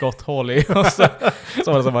lite skotthål i. Och så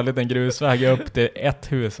var det som en liten grusväg upp till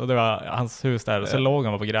ett hus, och det var hans hus där. Och så låg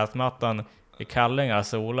han på gräsmattan i kallingar,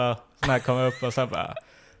 sola. Så när jag kom upp och så bara,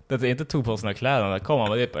 det inte tog på sina kläder, där kom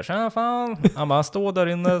han och bara, tjena fan. Han stod där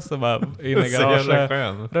inne, så bara inne i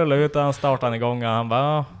garaget, rullade ut, han startade igång och han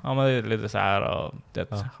bara, ja men det är lite så här och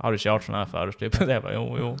det, har du kört sån här förut typ? Det bara,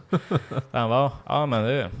 jo. Så han bara, ja men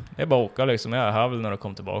det är bara åka liksom, jag hör väl när du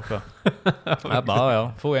kom tillbaka. Jag bara,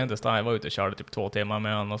 ja, får jag inte stanna, jag var ute och körde typ 2 timmar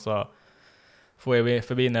med honom, och så får jag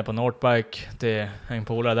förbi ner på Northbike till en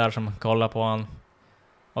polare där som kollar på han.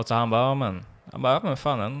 Och så han bara, men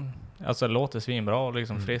fan, alltså det låter svinbra,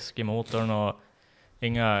 liksom frisk i motorn och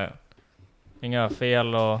inga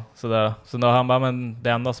fel och sådär. Så då han bara, men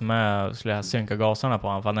det enda som är, skulle jag synka gasarna på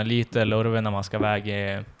han, för han är lite lurvig när man ska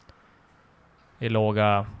väga i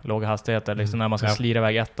låga hastigheter, liksom när man ska slira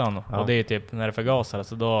iväg ettan. Och det är typ när det förgasar,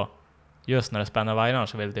 så då just när det spänner vajrarna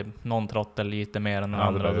så vill typ någon trottel lite mer än den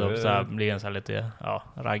andra, och då så här blir en så här lite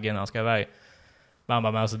raggig när han ska iväg.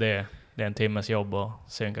 Men alltså det är en timmes jobb att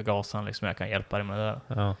synka gasen, liksom jag kan hjälpa dig med det där.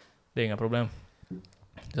 Ja. Det är inga problem.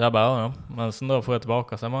 Så jag bara, ja. Men sen då får jag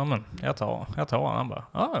tillbaka, så jag bara, men jag tar han bara,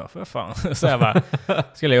 ja för fan. Så jag bara,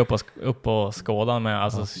 skulle jag upp på skådan med,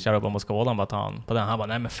 alltså köra upp på skådan, bara ta han på den. Han bara,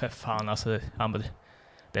 nej men för fan, alltså, han bara,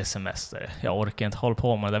 det är semester, jag orkar inte hålla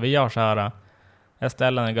på med det. Vi gör så här, jag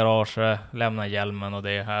ställer den i garaget, lämnar hjälmen och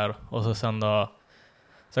det här, och så sen då,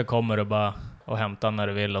 så kommer du bara och hämta när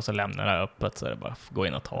du vill, och så lämnar det öppet, så är det bara gå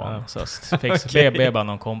in och ta den. Så be bara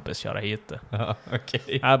någon kompis köra hit det. Ja,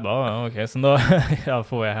 okej. Jag bara, okej. Sen då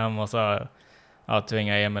får jag hem och så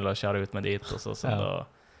tvingar Emil att köra ut med dit, och så sen då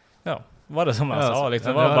var det som han sa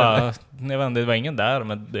liksom. Det var bara, det var ingen där,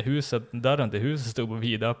 men dörren till huset stod på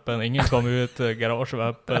vidöppen. Ingen kom ut, garaget var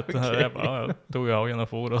öppet. Jag bara, tog jag hagen och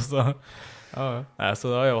for, och så. Så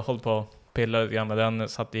då har jag hållit på pillade lite grann med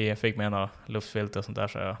den, fick med några luftfilter och sånt där,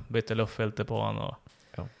 så jag bytte luftfilter på han och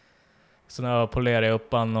så när jag polerade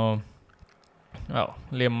upp han och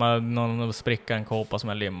limmade någon spricka, en kåpa som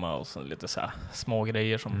jag limmade, och så lite så här små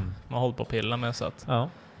grejer som man håller på att pilla med, så att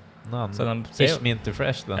Så den ser inte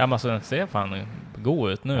fresh den. Ja, men alltså den ser fan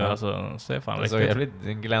god ut nu. Ja. Alltså den ser fan riktigt.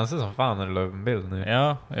 Den glänser som fan när du la upp en bild nu.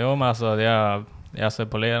 Ja, jo men alltså jag ser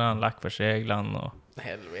poleran, lack för seglan och...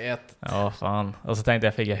 Helvete. Ja, fan. Och så tänkte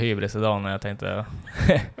jag fick hybris idag när jag tänkte...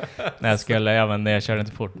 när jag skulle, jag körde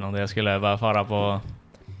inte fort någon. Jag skulle bara fara på...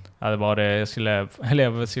 Jag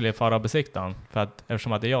skulle fara och besikta den. För att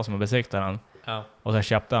eftersom att det är jag som är besiktaren. Ja. Och så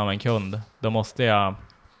köpte jag av en kund. Då måste jag...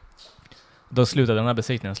 Då slutade den här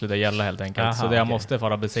besiktningen gälla helt enkelt. Aha, så jag måste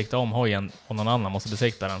fara besikta om hojen och någon annan måste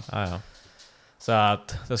besikta den. Ja. Så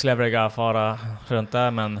att då skulle jag försöka fara runt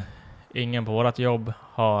där, men ingen på vårt jobb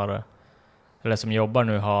har, eller som jobbar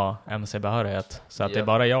nu, har MC-behörighet. Så att det är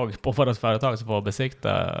bara jag på vårt företag som får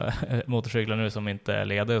besikta motorcyklar nu som inte är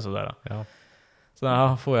lediga och sådär. Ja. Så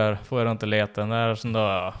då får jag runt och leta. Där som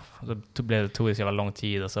då tog det så jävla lång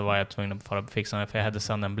tid och så var jag tvungen att fara fixa den, för jag hade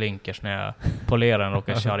sönder en blinkers när jag polerade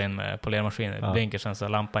och köra in med polermaskinen i blinkersen, så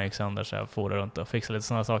lampan gick sönder, så jag for runt och fixade lite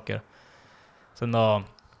sådana saker. Sen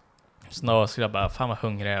då skulle jag bara, fan vad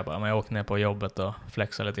hungrig jag bara, men jag åkte ner på jobbet och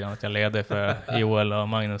flexade lite grann att jag leder för Joel och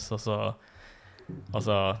Magnus, och så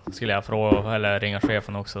skulle jag ringa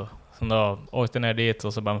chefen också. Sen då åkte jag ner dit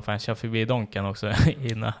och så bara, fan, kör förbi Donken också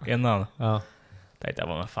innan. Ja. Tänkte jag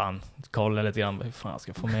bara, men fan, kolla lite grann hur fan jag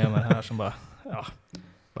ska få med mig det här, som bara,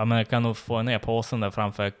 men jag kan nog få ner påsen där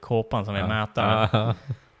framför kåpan som vi mäter.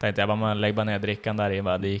 Tänkte jag bara, man lägger bara ner drickan där i,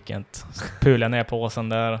 bara, det gick inte. Pulade ner påsen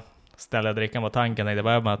där, ställde drickan på tanken, tänkte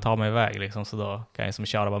jag bara ta mig iväg liksom, så då kan jag som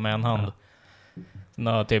köra bara med en hand.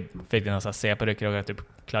 Då typ fick jag en sån här CP-ryck och typ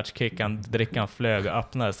klatschkickan, drickan flög och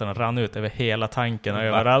öppnade så den rann ut över hela tanken och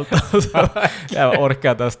överallt. Så jag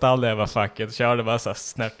orkade att ställa, jag bara fuck it, körde bara så här,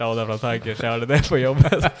 snärta av den från tanken, körde det på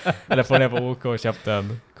jobbet. Eller får ner på OK och köpte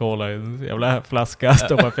en cola i en jävla flaska,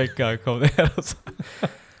 stoppade fickan och kom ner och så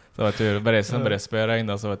var tur. Sen började det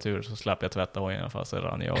spöregna, så var tur, så slapp jag tvätta hojen i alla fall, så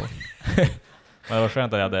rann jag av. Men det var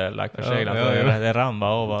skönt att jag hade lagt för seglan, det rann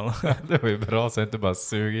bara av. Det var ju bra, så inte bara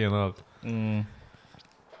suga in allt.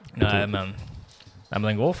 Nej men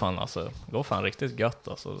den går fan riktigt gött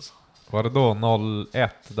alltså. Var det då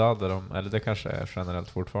 01 då hade de, eller det kanske är generellt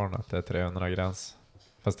fortfarande att det är 300 gräns,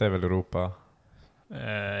 fast det är väl Europa?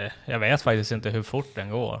 Jag vet faktiskt inte hur fort den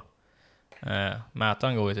går.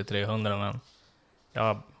 Mätaren går ju till 300, men jag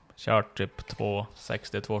har kört typ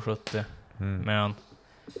 260-270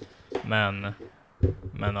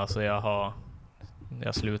 men alltså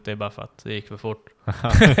jag slutade bara för att det gick för fort.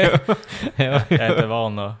 Jag är inte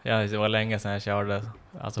van och det var länge sedan jag körde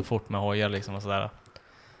alltså fort med hojar liksom och sådär.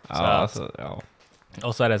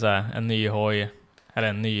 Och så är det så här, en ny hoj, eller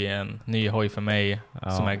en ny hoj för mig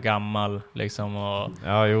som är gammal liksom, och det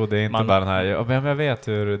är inte bara den här, men jag vet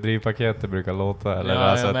hur drivpaketet brukar låta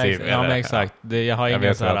eller men exakt. Jag har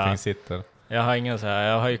ingen så här, sitter. Jag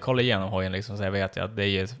har ju kollat igenom hojen liksom, så jag vet ju att det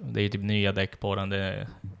är typ nya däck på den, det är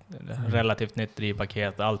relativt nytt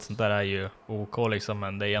drivpaket, allt sånt där är ju OK liksom,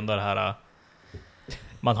 men det är ändå det här,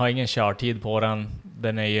 man har ingen körtid på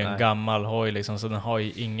den är ju en gammal hoj liksom, så den har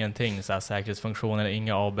ju ingenting så här säkerhetsfunktioner,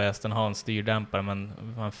 inga ABS, den har en styrdämpare, men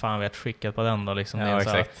man fan vet skicket på den då liksom, det är en så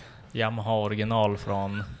här Yamaha original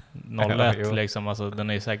från 01 liksom, alltså den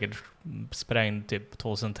är ju säkert sprängd typ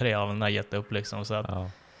 2003 av den där gett upp liksom, så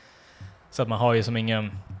att man har ju som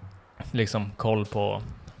ingen liksom koll på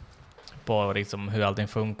liksom hur allting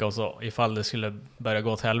funkar, och så ifall det skulle börja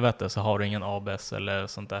gå åt helvete så har du ingen ABS eller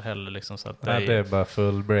sånt där heller liksom, så att det är bara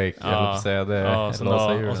full break, jag vill säga det.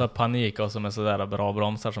 Och så panik, och så med sådär bra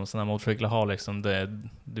bromsar som såna motorcyklar har liksom,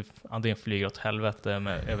 du antingen flyger åt helvete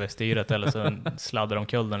över styret eller så sladdar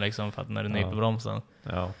omkull den liksom, för att när du nyper bromsen.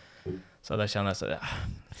 Så där känner jag så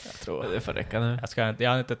jag tror det får räcka nu.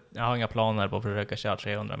 Jag har inga planer på att försöka köra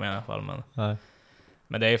 300 med i alla fall,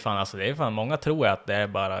 men det är fan många tror att det är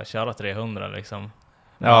bara att köra 300 liksom.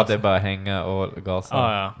 Det är bara hänga och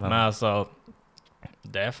gasa. Men alltså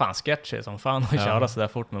det är fan sketchy som fan att köra så där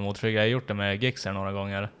fort med motorcykel. Jag har gjort det med Gixxer några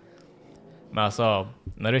gånger. Men alltså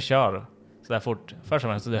när du kör så där fort, först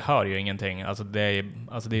och främst du hör ju ingenting. Alltså det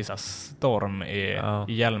är så storm i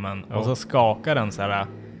hjälmen och så skakar den så här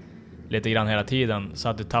lite grann hela tiden, så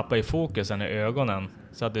att du tappar i fokusen i ögonen,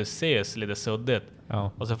 så att du ses lite suddigt.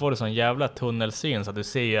 Och så får du sån jävla tunnelsyn, så att du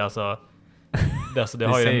ser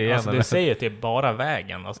du ser typ bara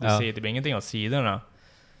vägen, alltså du ser typ ingenting åt sidorna.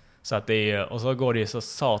 Så att och så går det ju så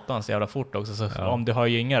satans jävla fort också, så om du har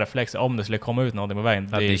ju inga reflexer, om det skulle komma ut någonting på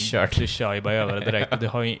vägen, du kör ju bara över det direkt. Du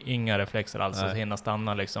har ju inga reflexer alls att hinna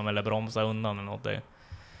stanna liksom, eller bromsa undan eller något.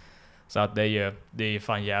 Så att det är ju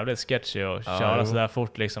fan jävligt sketchy att köra så där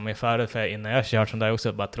fort liksom i färdigt, för innan jag kört som där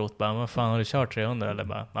också bara trott bara, men fan har du kört 300 eller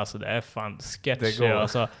bara, alltså det är fan sketchy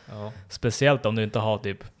alltså, speciellt om du inte har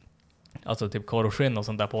typ alltså typ korvskinn och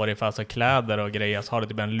sånt där på dig, för alltså kläder och grejer, så har du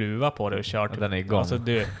typ en luva på dig och kör typ, den är igång. alltså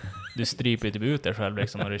du stryper typ ut dig själv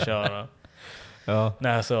liksom när du kör. Ja.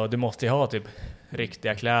 Nej, så du måste ju ha typ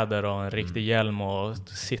riktiga kläder och en riktig hjälm och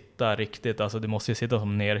sitta riktigt, alltså du måste ju sitta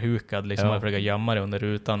som nerhukad liksom och försöka gömma dig under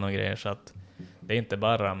rutan och grejer, så att det är inte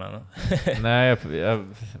bara, men Nej,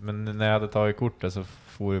 men när jag hade tagit kortet så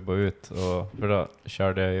for jag bara ut, och för då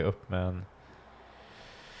körde jag ju upp med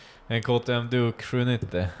en KTM Duke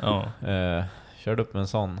 790. ja. Körde upp med en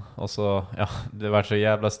sån, och så det var så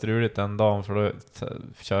jävla struligt en dag, för då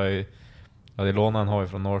jag hade lånat en hoj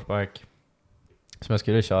från Northbike som jag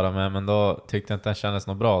skulle köra med, men då tyckte jag inte den kändes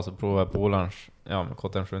något bra, så provade jag Polarns med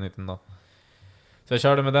KTM 790 då. Så jag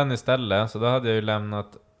körde med den istället, så då hade jag ju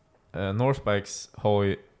lämnat Northbikes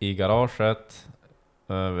hoj i garaget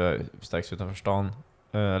strax utanför stan.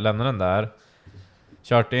 Lämnade den där,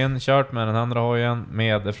 kört med den andra hojen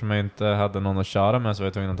med, eftersom jag inte hade någon att köra med, så var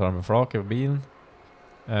jag tvungen att ta den på flaket på bilen.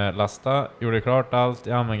 Lasta, gjorde klart allt,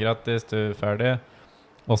 men grattis, du är färdig.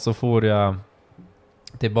 Och så for jag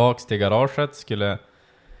tillbaks till garaget, skulle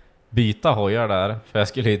byta hojar där, för jag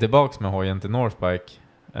skulle tillbaks med hojen till Northbike.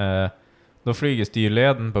 Då flyger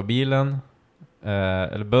styrleden på bilen,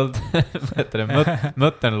 eller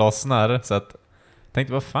muttern lossnar, så att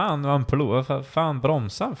tänkte, vad fan var en pilot? Vad fan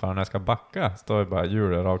bromsar för när jag ska backa? Står ju bara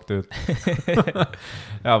hjulet rakt ut.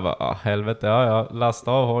 Jag bara, helvete, jag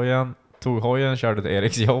lastade av hojen, tog hojen, körde till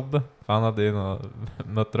Eriks jobb. För han hade ju några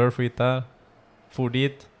muttrar och skit där. For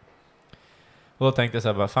dit. Och då tänkte jag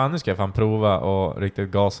så här, fan nu ska jag fan prova och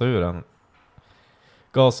riktigt gasa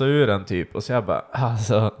ur den typ. Och så jag bara,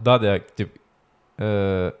 alltså, då hade jag typ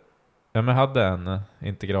men jag hade en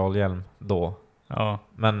integralhjälm då. Ja.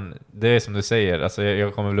 Men det är som du säger, alltså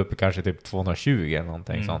jag kommer väl upp i kanske typ 220 eller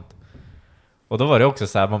någonting sånt. Och då var det också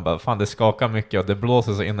så här, man bara, fan det skakar mycket och det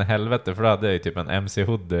blåser så in i helvete, för då hade jag ju typ en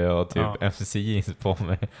MC-hoodie och typ MC-jeans på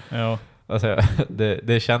mig. Ja. Alltså,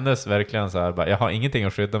 det kändes verkligen så här, bara, jag har ingenting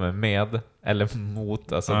att skydda mig med eller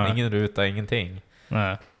mot, alltså ingen ruta, ingenting.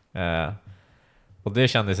 Nej. Och det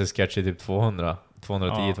kändes ju sketchy typ 200,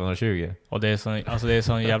 210, 220. Och det är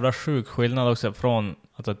sån jävla sjuk skillnad också från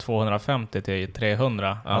alltså 250 till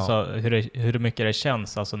 300. Alltså hur mycket det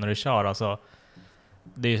känns alltså när du kör, alltså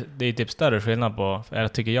det är typ större skillnad på, eller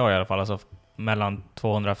tycker jag i alla fall, alltså mellan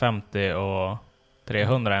 250 och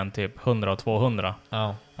 300 än typ 100 och 200.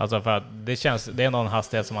 Ja. Alltså för att det är någon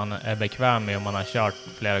hastighet som man är bekväm med om man har kört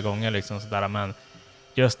flera gånger liksom sådär, men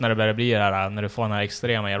just när det börjar bli det här, när du får den här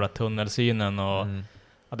extrema jävla tunnelsynen och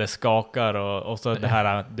att det skakar och så det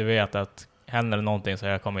här, du vet att händer det någonting så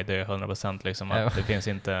jag kommer dö 100% liksom, att det finns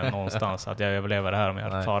inte någonstans att jag överlever det här om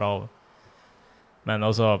jag far av. Men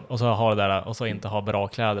och så ha det där, och så inte ha bra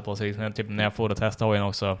kläder på sig liksom, typ när jag får testa hojen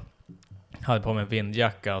också, hade på mig en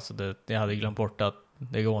vindjacka, alltså jag hade glömt bort att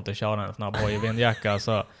det går inte att köra en snabb hoj i vindjacka,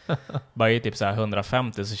 så bara i typ så här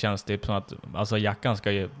 150 så känns det typ som att alltså jackan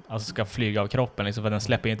ska flyga av kroppen liksom, för den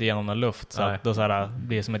släpper inte igenom någon luft, så att då så här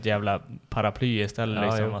blir det som ett jävla paraply istället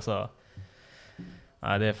liksom, alltså.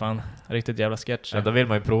 Nej, det är fan riktigt jävla sketch. Ja, då vill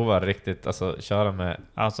man ju prova riktigt, alltså köra med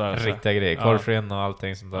riktiga grejer, korvskinn och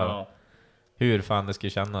allting sånt där. Ja. Hur fan det skulle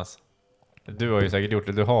kännas. Du har ju säkert gjort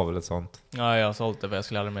det, du har väl ett sånt? Ja, jag har sålt det för jag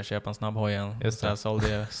skulle aldrig mer köpa en snabb hoj igen. Så jag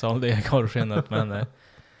sålde korvskinnet,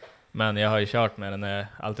 men jag har ju kört med den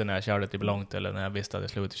alltid när jag körde typ långt, eller när jag visste att jag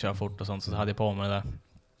skulle ut och köra fort och sånt, så hade jag på mig det där.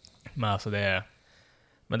 Men alltså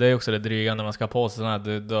men det är också det dryga när man ska på sig sån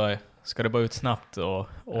här, då ska det bara ut snabbt och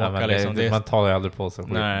åka liksom. Man tar ju aldrig på sig.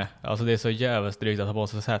 Nej, alltså det är så jävligt drygt att ta på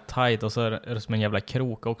sig så här tight, och så är det som en jävla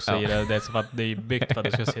krok också i det. Det är så att det är byggt för att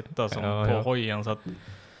det ska sitta som på hojen, så att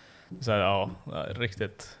så här,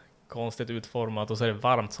 riktigt konstigt utformat, och så är det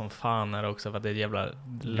varmt som fan här också, för att det är ett jävla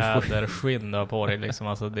läderskinn där på dig liksom,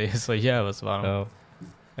 alltså det är så jävligt varmt. Ja,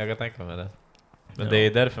 jag kan tänka mig det. Men det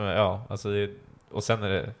är därför, alltså och sen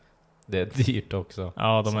är det är dyrt också.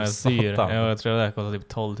 Ja, de är dyr. Jag tror det kostar typ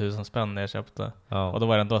 12 000 spänn när jag köpte. Ja. Och då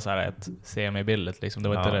var det ändå så här ett semi-billigt liksom. Det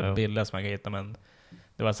var inte det billigaste man kan hitta, men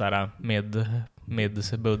det var så här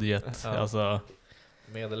mid-budget. Ja. Alltså,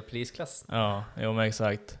 medelprisklass. Ja, men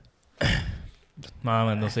exakt. Man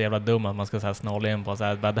är ändå så jävla dum att man ska så här snåla in på så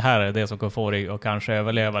här, det här är det som kommer få dig och kanske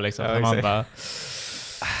överleva liksom. Ja, man bara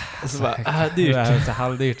så bara, dyrt. Det är så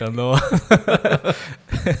halvdyrt ändå.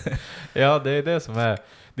 Ja, det är det som är.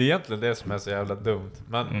 Det är egentligen det som är så jävla dumt.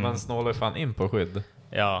 Man snålar fan in på skydd.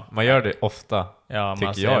 Ja. Man gör det ofta. Ja,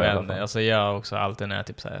 tycker jag i alla fall. Alltså jag också alltid när jag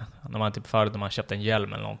typ så här, när man typ förut när man köpt en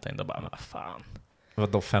hjälm eller någonting, då bara, vad fan.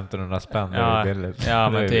 Vadå 1500 spänn? Ja, det är billigt. Ja,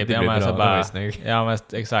 men typ. Ja, men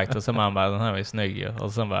exakt. Och så man bara, den här var ju snygg ju.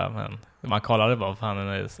 Och så bara, men man kollar aldrig bara om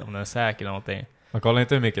den är säker eller någonting. Man kollar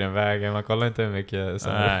inte hur mycket den väger, man kollar inte hur mycket så.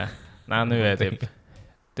 Nej, Nej, nu är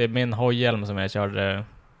det är min hojhjälm som jag körde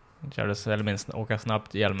eller min åka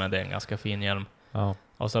snabbt hjälm, det är en ganska fin hjälm. Ja.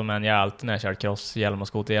 Och så, men jag alltid när jag kört crosshjälm och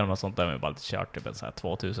skoterhjälm och sånt där, jag bara kört typ en så här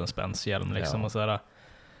 2000 spänns hjälm liksom och sådär.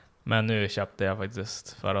 Men nu köpte jag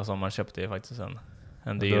faktiskt, förra sommaren köpte jag faktiskt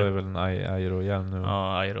en dyr. Då är väl en Aero-hjälm nu?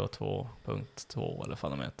 Ja, Aero 2.2 eller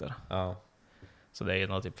vad de heter. Ja. Så det är ju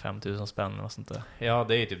nog typ 5000 spänn och sånt där. Ja,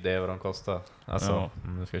 det är ju typ det vad de kostar. Alltså, Ja.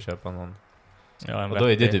 om du ska köpa någon. Ja, och då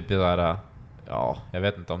är det typ det där, ja, jag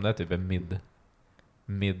vet inte om det är typ en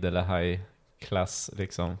mid eller high class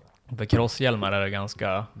liksom. För crosshjälmar är det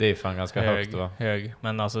ganska... Det är fan ganska högt, va? Hög.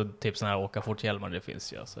 Men alltså typ såna här åka fort-hjälmar, det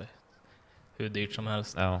finns ju alltså hur dyrt som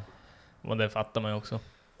helst. Ja. Och det fattar man ju också.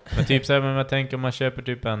 Men typ så här, men jag tänker om man köper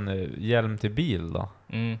typ en hjälm till bil då.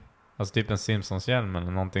 Mm. Alltså typ en Simpsons-hjälm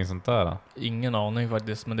eller någonting sånt där. Ingen aning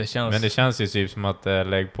faktiskt, men det känns ju typ som att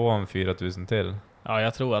lägg på en 4000 till. Ja,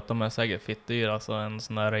 jag tror att de är säkert fittdyra, alltså en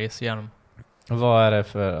sån där racehjälm. Vad är det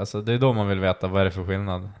för, alltså det är då man vill veta, vad är det för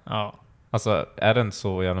skillnad? Ja. Alltså är det inte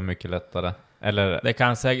så jävla mycket lättare? Eller? Det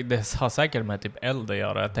har säkert med typ eld att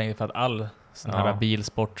göra. Jag tänker för att all sån här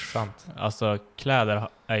bilsport, sant. Alltså kläder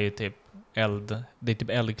är ju typ eld. Det är typ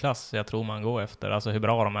eldklass jag tror man går efter. Alltså hur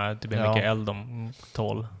bra de är, typ hur mycket eld de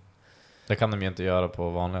tål. Det kan de ju inte göra på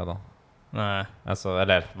vanliga då. Nej. Alltså,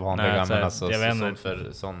 eller vanliga, nej, men alltså sånt för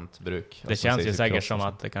sånt bruk. Det alltså, känns ju säkert som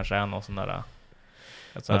att det kanske är någon sån där...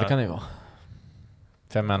 Ja, det kan det ju vara.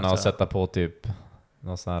 För jag menar att sätta på typ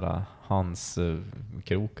någon sån här Hans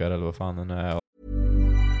krokar eller vad fan det nu är.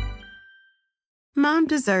 Mom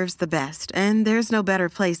deserves the best, and there's no better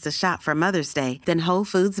place to shop for Mother's Day than Whole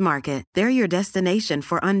Foods Market. They're your destination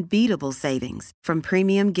for unbeatable savings, from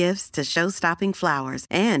premium gifts to show-stopping flowers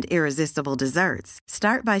and irresistible desserts.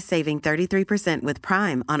 Start by saving 33% with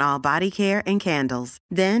Prime on all body care and candles.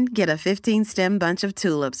 Then get a 15-stem bunch of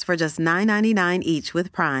tulips for just $9.99 each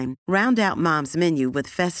with Prime. Round out Mom's menu with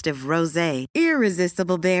festive rosé,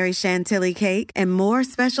 irresistible berry chantilly cake, and more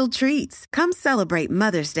special treats. Come celebrate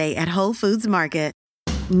Mother's Day at Whole Foods Market.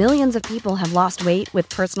 Millions of people have lost weight with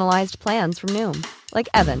personalized plans from Noom. Like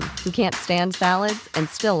Evan, who can't stand salads and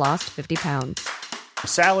still lost 50 pounds.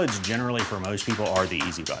 Salads generally for most people are the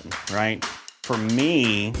easy button, right? For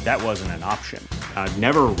me, that wasn't an option. I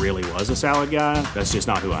never really was a salad guy. That's just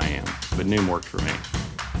not who I am. But Noom worked for me.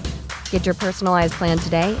 Get your personalized plan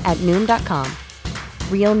today at Noom.com.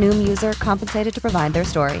 Real Noom user compensated to provide their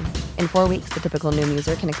story. In 4 weeks, the typical Noom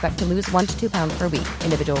user can expect to lose 1 to 2 pounds per week.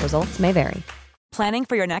 Individual results may vary. Planning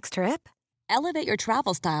for your next trip? Elevate your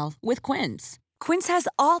travel style with Quince. Quince has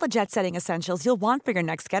all the jet-setting essentials you'll want for your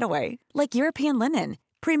next getaway, like European linen,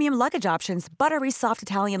 premium luggage options, buttery soft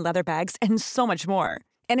Italian leather bags, and so much more.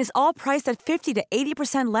 And is all priced at 50 to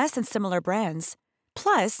 80% less than similar brands.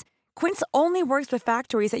 Plus, Quince only works with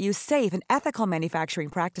factories that use safe and ethical manufacturing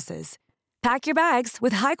practices. Pack your bags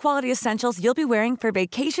with high-quality essentials you'll be wearing for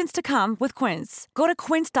vacations to come with Quince. Go to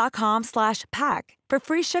quince.com/pack for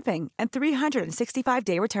free shipping and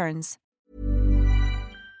 365-day returns.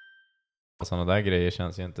 Sådana där grejer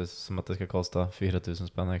känns ju inte som att det ska kosta 4000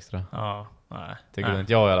 spänn extra. Ja, nej. Tycker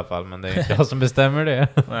inte jag i alla fall, men det är inte jag som bestämmer det.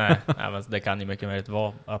 nej, men det kan ju mycket möjligt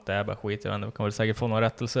vara att det är bara skit. Jag vet inte, vi kommer väl säkert få någon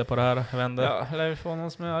rättelse på det här. Jag vet inte. Ja, eller vi får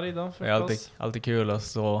någon som är arg då. Det är alltid kul att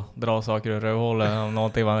så dra saker ur rövhålet om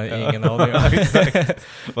någonting man ingen aning om.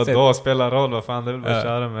 Vad då spelar roll? Vad fan, det vill bara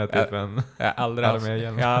köra med typ en jag har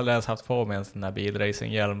aldrig ens haft på mig en sån här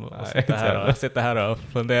bilracinghjälm och sitta här och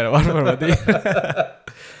fundera varför det är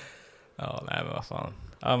ja, nej men vad fan.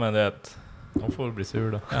 Ja, men det är de får bli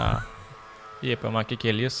sur då. Ja. Jeppe och Macke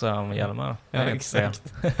killgissa om hjälmar. Ja,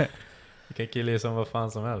 exakt. Du kan killgissa om vad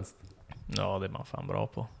fan som helst. Ja, det är man fan bra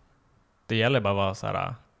på. Det gäller bara att vara så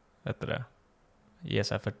här, vet du det? Ge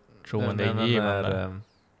sig förtroendeingivande.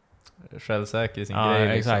 Självsäker i sin ja,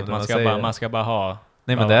 grej. Exakt, liksom, man ska bara ha.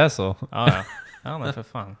 Nej, men det är så. Ja. Ja, men för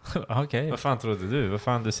fan. Okay. Vad fan trodde du? Vad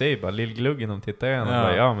fan du säger bara lillgluggen om tittar igen och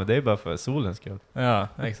bara, ja, men det är bara för solens skull. Ja,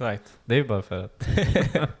 exakt. Det är bara för att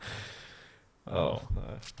ja.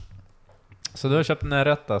 Så du har köpt en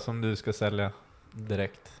rätta som du ska sälja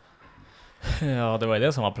direkt? Ja, det var ju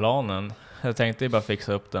det som var planen. Jag tänkte bara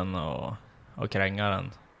fixa upp den och kränga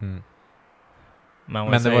den. Mm.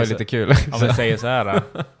 Men det var ju lite kul. Om vi säger så här,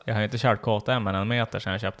 jag har inte kört KTM en meter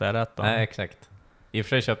sedan jag köpte rätta. Nej, exakt. I och för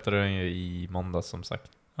sig köpte du den ju i måndags som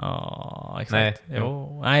sagt. Ja, exakt.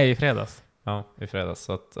 Nej, i fredags. Ja, i fredags.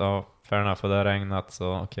 Så att, ja, fair enough, för det har regnat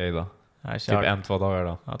så okej då. Jag typ 1-2 dagar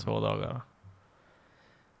då. Ja, 2 dagar.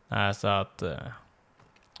 Nej, så att...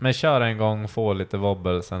 Men kör en gång, få lite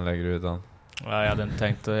wobbel, sen lägger du ut den. Ja, jag hade inte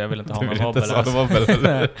tänkt, jag vill inte ha någon wobbel.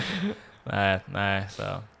 Wobbel. nej, så...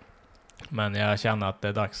 Men jag känner att det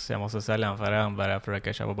är dags. Jag måste sälja den för jag börjar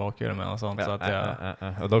försöka köpa bakhjulen med och sånt. Så att jag...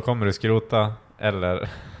 Och då kommer du skrota eller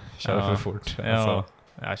köra för fort. Ja, alltså.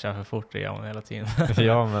 jag kör för fort igen hela tiden.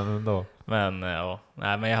 Ja, men ändå. Men ja,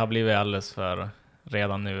 nej, men jag har blivit alldeles för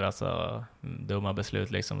redan nu, alltså dumma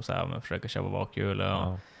beslut liksom så här, men försöka köpa bakhjul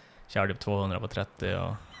och kör typ 200 på 30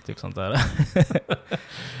 och typ sånt där.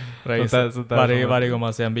 Varje gång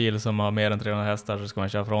man ser en bil som har mer än 300 hästar så ska man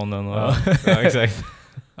köra från den. Och ja, exakt.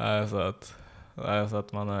 så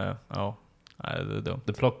att man är, det är dumt.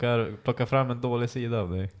 Du plockar fram en dålig sida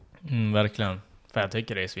av dig. Verkligen. För jag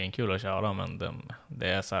tycker det är svinkul att köra, men det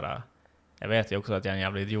är så här. Jag vet ju också att jag är en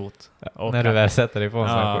jävla idiot. Och när du väl sätter dig på en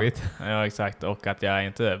sån här skit. Ja, exakt. Och att jag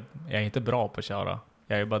är inte bra på att köra.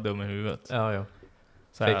 Jag är bara dum i huvudet. Ja.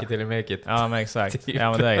 Fake it till you make it. Ja, men exakt. Typ.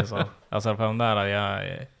 Ja, men det är ju så. Alltså för de där,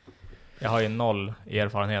 jag har ju noll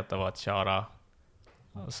erfarenhet av att köra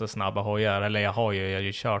så snabba hojar. Eller jag har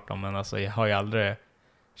ju kört dem, men alltså jag har ju aldrig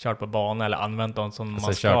kört på bana eller använt dem som alltså,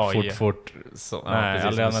 man ska. Kört fort. Så, nej,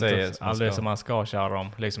 precis, aldrig som man ska köra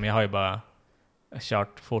dem. Liksom, jag har ju bara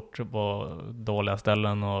kört fort på dåliga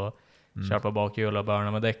ställen och kört på bakhjul och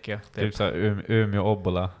börna med däcket. Typ så Umeå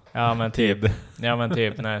Obbola. Ja, men typ.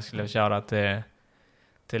 När jag skulle köra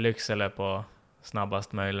till Lycksele på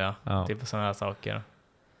snabbast möjliga. Typ sådana här saker.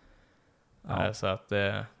 Så att,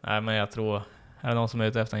 nej, men jag tror, är det någon som är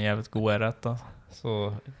ute efter en jävligt god rätt då?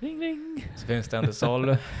 Så ring. Så finns det en till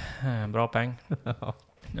såld. Bra peng.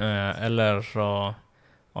 Eller så,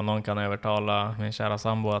 om någon kan övertala min kära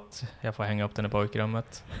sambo att jag får hänga upp den i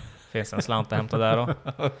pojkrummet. Finns en slant att hämta där då.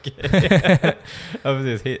 Okej. Ja,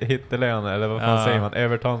 precis. Hittelön, eller vad fan säger man?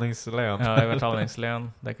 Övertalningslön. Ja,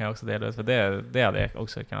 övertalningslön. Det kan jag också dela ut. För det hade jag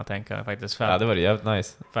också kunnat tänka mig faktiskt. För det var jävligt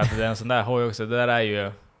nice. För att det är en sån där hoj också. Det där är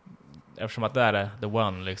ju, eftersom att det är the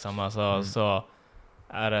one liksom. Alltså, så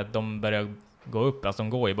är det, de börjar gå upp. Alltså de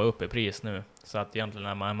går ju bara upp i pris nu. Så att egentligen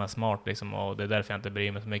är man smart liksom. Och det är därför jag inte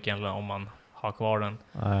bryr mig så mycket egentligen om man har kvar den.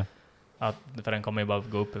 Nej. För den kommer ju bara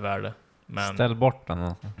gå upp i värde. Men, ställ bort den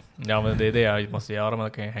alltså. Ja, men det är det jag måste göra.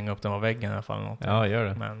 Man kan ju hänga upp den på väggen i alla fall. Ja, gör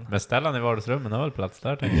det. Men ställ den i vardagsrummen, har väl plats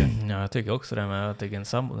där, tänker jag. Ja, jag tycker också det, men jag tycker en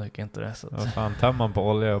sambo tycker inte det. Så att... Ja, fan, tömmer man på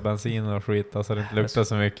olja och bensin och skit så alltså, det inte luktar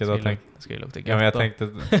så mycket. Det skulle lukta gött. Ja, men jag tänkte,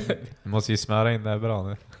 du måste ju smöra in det här bra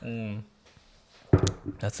nu.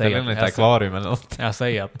 Jag säger inte akvarium eller något. Jag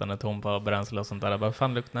säger att den är tom på bränsle och sånt där. Jag bara,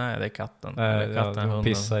 fan luktar, nej, det är katten. Katten, hunden.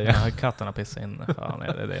 Pissar, ja, katten har pissat in. Fan,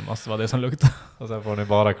 det måste vara det som luktar. Och sen får ni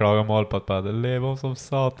bara klagomål på att bara leva om som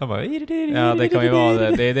satan. Bara, ja, det kan ju vara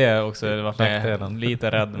det. Det är det också. Varför jag är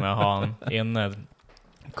lite rädd med att ha han inne.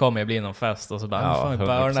 Kommer jag bli någon fest och så bara, fan,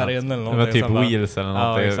 börnar inne eller någonting. Det var typ Wheels eller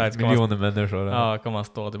någonting. Ja, exakt. Miljoner människor. Ja, kommer man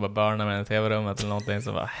stå typ och börna med i tv-rummet eller någonting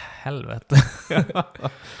så bara, helvete.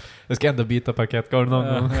 Jag ska ändå byta paketgård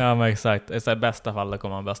någon gång. Ja, men exakt. I bästa fall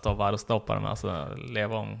kommer man bäst av varvstoppare med, alltså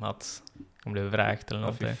leva om att de blir vräkt eller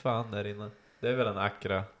någonting. Fy fan där inne. Det är väl en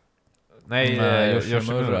Acura? Nej,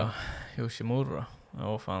 Yoshimura.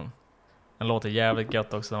 Åh fan. Den låter jävligt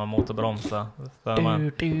gött också när man motorbromsar.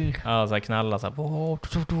 Ja, så här knallar så här.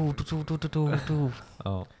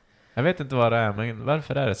 Ja. Jag vet inte vad det är, men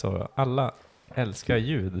varför är det så? Alla älskar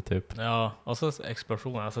ljud typ. Ja, och så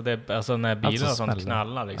explosioner. Alltså när bilar och sånt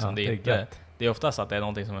knallar liksom. Ja, det är oftast att det är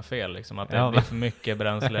någonting som är fel liksom. Att det är för mycket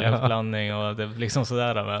bränsle, luftblandning och det är liksom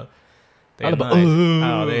sådär. Men det är bara, nice.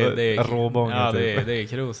 Ja, det är råbången. Ja, det är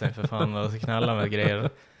cruising för fan. Och knalla med grejer.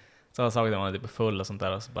 Så jag såg det, man är typ full och sånt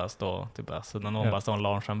där och så bara stå typ, alltså när någon bara står en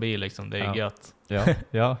launch en bil liksom, det är gött.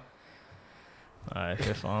 Ja. Nej,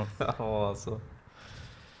 för fan. Ja, alltså.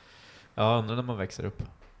 Ja, nu när man växer upp.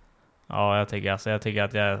 Ja, jag tycker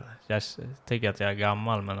att jag är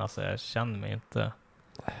gammal, men alltså jag känner mig inte.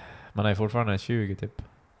 Man är fortfarande 20 typ.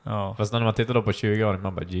 Ja. Fast när man tittar då på 20 år,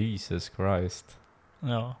 man bara Jesus Christ.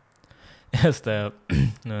 Ja. Just det.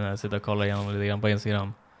 Nu när jag sitter och kollar igenom lite grann på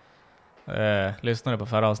Instagram. Lyssnade på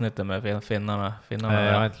förra avsnittet med finnarna.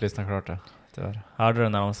 Jag har inte lyssnat klart det. Tyvärr. Hörde du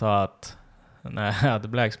när de sa att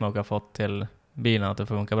Black Smoke har fått till bilen att det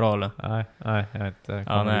funkar bra eller? Nej, jag har inte.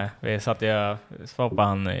 Ja, nej. Vi satt ju på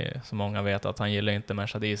han, så många vet att han gillar inte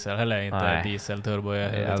Merca diesel eller inte diesel turbo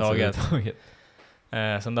överhuvudtaget.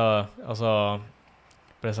 Sen då, alltså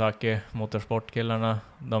Presaki motorsportkillarna,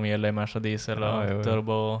 de gillar Merca diesel och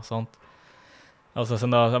turbo och sånt. Och så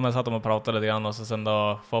sen då satt de och pratade lite grann och så sen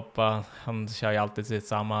då Foppa, han kör ju alltid sitt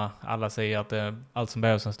samma. Alla säger att allt som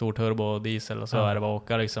behövs en stor turbo och diesel och så är det bara att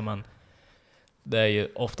åka liksom, men det är ju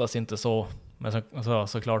oftast inte så. Men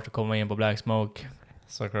såklart så kommer man in på Black Smoke.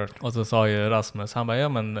 Såklart. Och så sa ju Rasmus, han bara, ja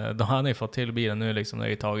men då har ni fått till bilen nu liksom, det har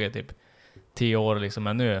ju tagit typ 10 år liksom,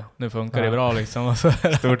 men nu funkar det bra liksom. Och så,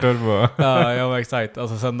 stor turbo. ja, exakt. Och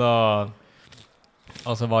så sen då,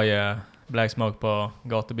 och så var ju Black Smoke på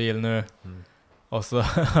gatubil nu. Och så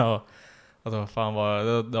och så fan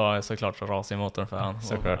var då är såklart så rasig motorn för han.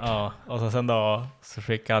 Såklart. Ja, och så sen då så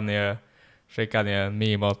skickade han ju en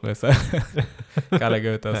meme åt mig så Kalle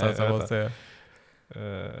Guten så jag måste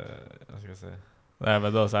jag ska se. nej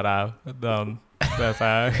men då så här det är så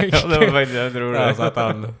här Ja, det var faktiskt jag tror det. så att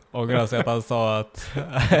han ångrar sig att han sa att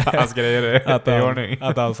Hans grejer är i ordning.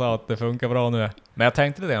 att han sa att det funkar bra nu. Men jag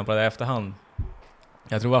tänkte lite grann på det efterhand.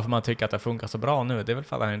 Jag tror varför man tycker att det funkar så bra nu, det är väl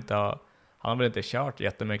för att han har väl inte kört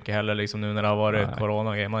jättemycket heller liksom nu när det har varit corona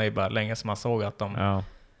och grejer. Man är ju bara länge som man såg att de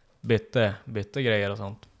bytte grejer och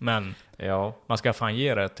sånt. Men man ska fan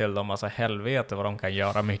ge det till dem, alltså helvete vad de kan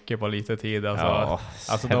göra mycket på lite tid.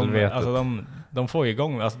 Alltså de får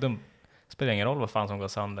igång, alltså de spelar ingen roll vad fan som går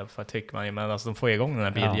sönder för tycker man ju, men alltså de får igång den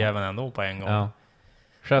här biljäveln ändå på en gång. Ja.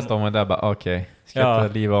 Själv står man där bara okej, ska jag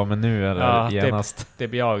ta liv av mig nu eller genast?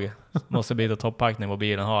 Typ jag måste byta topppackning på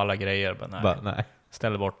bilen, ha alla grejer. Men nej.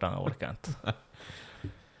 Ställ bort den, jag orkar inte.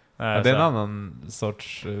 Det är en annan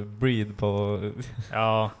sorts breed på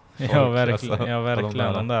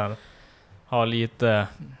verkligen de där. Ha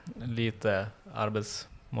lite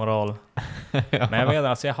arbetsmoral. Men jag vet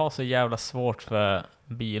alltså jag har så jävla svårt för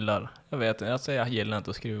bilar. Jag vet alltså jag gillar inte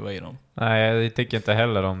att skruva i dem. Nej, jag tycker inte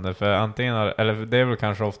heller om det, för antingen eller det är väl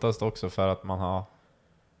kanske oftast också för att man har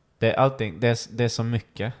det är så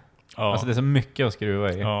mycket. Ja. Alltså det är så mycket att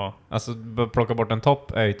skruva i. Ja. Alltså plocka bort en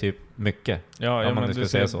topp är ju typ mycket. Ja, om man nu ska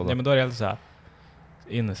säga så då. Ja, men då är det alltid så här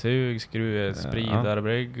insug, skruv,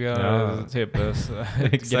 spridarbrygga, typ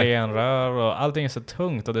grenrör och allting är så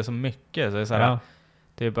tungt och det är så mycket så det är så här,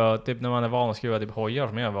 typ när man är van att skruva typ hojar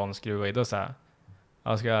som jag är van att skruva i, då så här,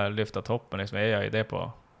 jag ska lyfta toppen liksom, jag gör det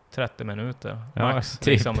på 30 minuter max typ.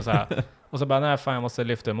 Liksom, och så här. Och så bara, nej fan jag måste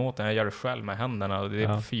lyfta emot den, jag gör det själv med händerna och det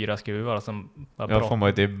är 4 skruvar och sen bara får man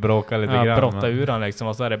ju typ bråka lite grann. Brotta ur den liksom,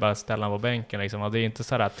 och så är det bara att ställa den på bänken liksom, och det är inte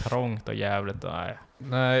så här trångt och jävligt och,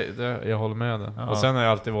 nej, jag håller med det. Ja. Och sen har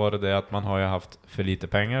det alltid varit det att man har ju haft för lite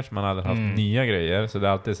pengar så man hade haft nya grejer, så det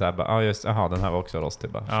är alltid så här bara, den här var också rostig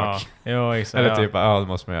bara, fuck. Jo, exakt. Eller typ, det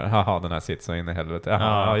måste man göra, den här sitter så in i helvete.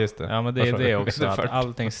 Just det. Ja, men det är det också, att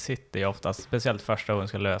allting sitter ju oftast, speciellt första gången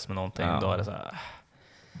ska lösa med någonting, då är det så här.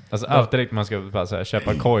 Alltså alltid man ska bara så här,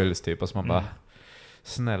 köpa coils typ, och så man bara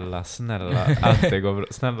snälla att det går,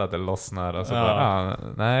 snälla det lossnar, och så bara,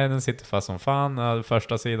 nej den sitter fast som fan,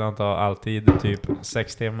 första sidan tar alltid typ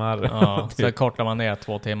 6 timmar. Så kortar man ner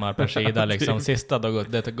 2 timmar per sida liksom. Sista då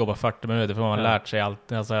det går bara 40 minuter för man har lärt sig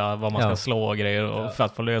allt, alltså vad man ska slå och grejer och för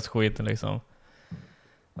att få lös skiten liksom.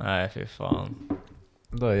 Nej fy fan.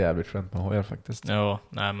 Då är det jävligt skönt med hojar faktiskt. Jo,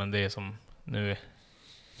 nej men det är som nu,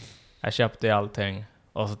 jag köpte allting.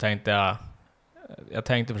 Och så tänkte jag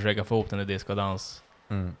tänkte försöka få ihop den i diskodans.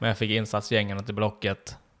 Men jag fick insatsgängen till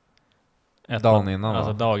blocket dagen innan.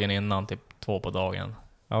 Alltså dagen innan, typ 2 på dagen.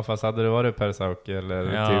 Ja, fast hade det varit Persauk eller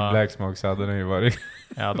typ Black Smoke så hade den ju varit,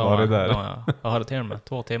 varit där. Jag hade till med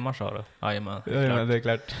 2 timmar sa du. Jajamän, det är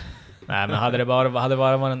klart. Nej, men hade det bara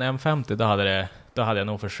varit en M50 då hade jag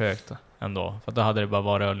nog försökt ändå. För då hade det bara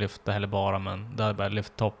varit att lyfta, eller bara, men då hade jag bara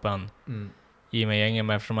lyft toppen. I med gängen,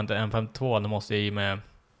 men eftersom inte M52 då måste jag i med,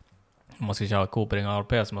 om man ska köra Coopering och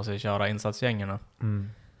RP så måste jag köra insatsgängerna.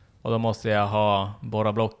 Och då måste jag ha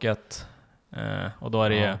borra-blocket och då är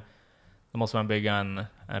det då måste man bygga en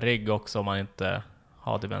rigg också om man inte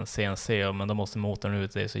har typ en CNC, men då måste motorn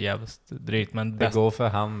ut, det är så jävligt drygt, men det går för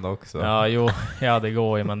hand också. Det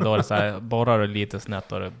går ju, men då är det så här, borrar du lite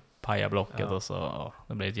snett och det pajar blocket och så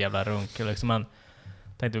det blir ett jävla runk liksom. Men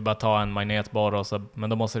tänkte vi bara ta en magnetborr och så, men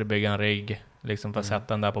då måste du bygga en rigg liksom för att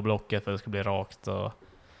sätta den där på blocket för att det ska bli rakt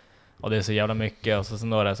och det är så jävla mycket, och så sen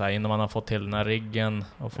då är det så här, innan man har fått till den här riggen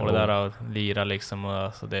och får det där att lira liksom,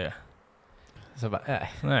 och så det så bara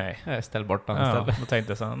nej, ställ bort den istället. Då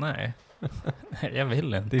tänkte jag så här, nej jag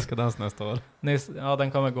vill inte. Diskodans nästa år. Ja,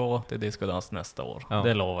 den kommer gå till diskodans nästa år.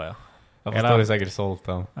 Det lovar jag. Jag förstår det säkert sålt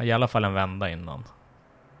den. I alla fall en vända innan.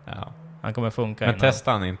 Ja. Han kommer funka men innan.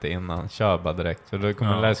 Testa han inte innan. Kör bara direkt. För då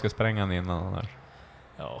kommer lära sig spränga han innan han är.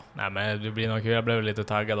 Ja, nej men det blir nog kul. Jag blev lite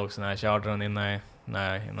taggad också när jag körde den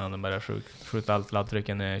innan den började skjuta allt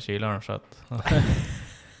laddtrycken i kylaren, så att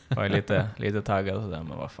jag var lite taggad och sådär,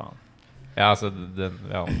 men vad fan. Ja, alltså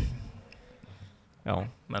Ja,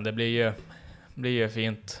 men det blir ju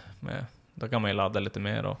fint med, då kan man ju ladda lite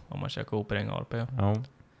mer då, om man kör Coopering RP. Ja.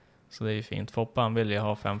 Så det är ju fint. Foppan vill ju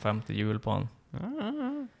ha 550 hjul på den.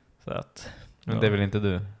 Så att, men det vill inte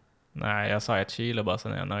du? Nej, jag sa 1 kilo bara,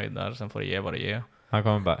 sen är jag nöjd där. Sen får det ge vad det ger. Han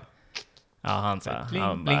kommer bara Ja, han sa, Blink,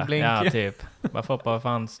 han blink, bara, blink. ja typ. Vad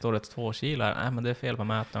fan står det 2 kilo här? Nej men det är fel på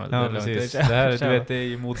mätaren. Ja, Det är precis. lugnt. Det här, du vet, det är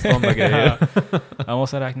ju motståndargrejer. Jag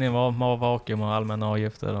måste räkna in vakuum och allmänna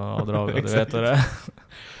avgifter och avdrag och du vet vad det är.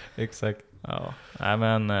 Exakt. Ja, nej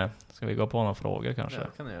men ska vi gå på några frågor kanske? Ja,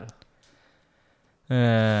 kan du göra.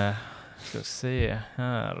 Ska se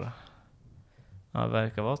här. Ja, det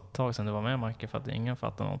verkar vara ett tag sedan du var med, Macke, för att ingen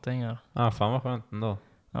fattar någonting här. Ja, fan vad skönt ändå.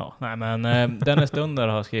 Ja, nej men Dennis Dunder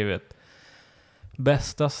har skrivit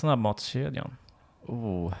bästa snabbmatskedjan.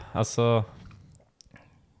 Alltså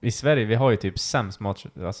i Sverige, vi har ju typ sämst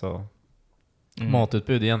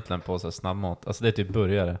matutbud egentligen på så här snabbmat. Alltså det är typ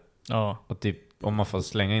burgare. Ja. Och typ om man får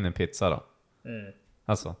slänga in en pizza då.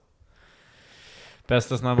 Alltså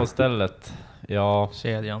bästa snabbmatsstället. Ja,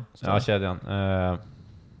 Kedjan. ja, kedjan.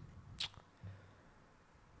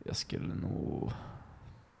 Jag skulle nog...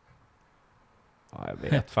 Ja, jag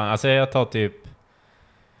vet fan. Alltså jag tar typ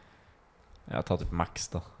Max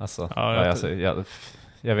då. Alltså, Ja,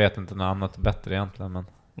 jag vet inte något annat bättre egentligen, men...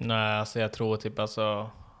 Nej, alltså jag tror typ alltså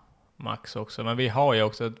Max också. Men vi har ju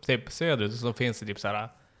också typ söderut så finns det typ så här.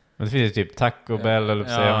 Men det finns ju typ Taco Bell eller så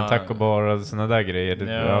säger man Taco Bar och såna där grejer.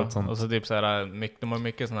 Det är allt sånt. Och så typ så här de har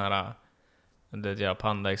mycket såna här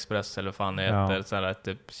Panda Express eller fan det heter, så här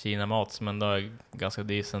typ Kina-mat som ändå är ganska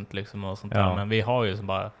decent liksom och sånt där. Men vi har ju som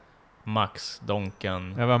bara Max,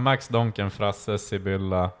 Donken. Jag var Max, Donken, Frasse,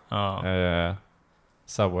 Sibylla,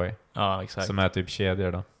 Subway. Ja, exakt. Som är typ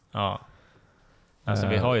kedjor då. Ja. Alltså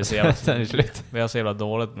vi har ju så jävla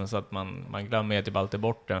dåligt, men så att man glömmer typ alltid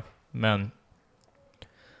bort det. Men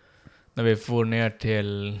när vi får ner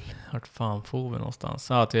till, vart fan får vi någonstans?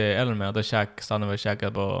 Ja, till Elmia, då stannade vi och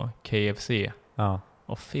käkade på KFC. Ja.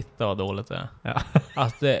 Och fitta vad dåligt det är. Ja.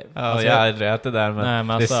 Alltså det, alltså jag har aldrig ätit det där,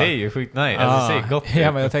 men det ser ju sjukt nice. Alltså, det ser gott ut.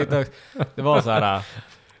 Ja, men jag tänkte det var så här.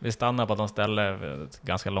 Vi stannade på någon ställe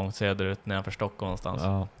ganska långt söderut nedanför Stockholm någonstans.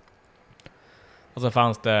 Ja. Och så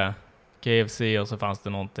fanns det KFC och så fanns det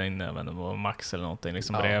någonting, jag vet inte, Max eller någonting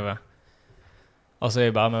liksom bredvid. Och så är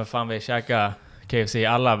det bara, men fan vi käkar KFC,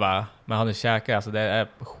 alla bara, men har ni käkat? Alltså det är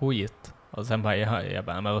skit. Och sen bara, jag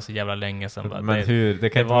bara, men det var så jävla länge sedan. Bara, men hur? Det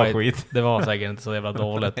kan inte vara skit. Det var säkert inte så jävla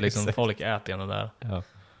dåligt. Liksom, folk äter ju det där.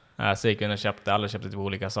 Ja. Så gick jag och köpte, alla köpte typ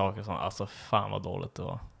olika saker. Så, alltså fan vad dåligt det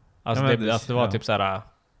var. Alltså, ja, det var typ såhär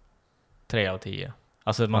 3 av 10.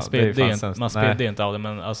 Alltså man spydde inte av det,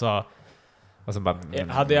 men alltså bara,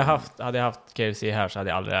 hade jag haft KFC här så hade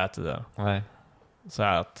jag aldrig ätit det. Nej. Så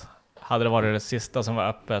att hade det varit det sista som var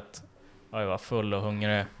öppet och jag var full och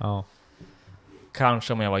hungrig. Ja.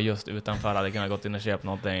 Kanske om jag var just utanför hade jag kunnat gått in och köpt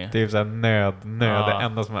någonting. Det är såhär nöd. Det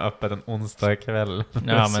enda som är öppet en onsdag kväll.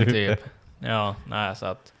 Ja, men typ. Ja, nej, så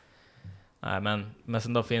att nej, men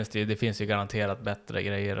sen då finns det finns ju garanterat bättre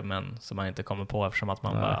grejer, men som man inte kommer på eftersom att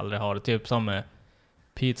man bara aldrig har det. Typ som med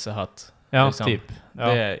Pizza Hut. Ja, liksom. typ.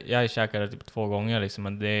 Ja. Jag käkade typ 2 gånger liksom,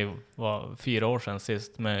 men det var 4 år sedan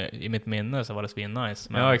sist. Men i mitt minne så var det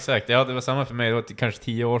svinnice. Men... Ja, exakt. Ja, det var samma för mig. Det var kanske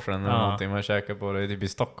 10 år sedan eller någonting. Man käkade på det typ i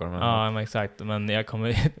Stockholm. Men... Ja, men exakt. Men jag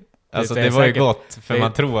kommer... Alltså det var säkert, ju gott, för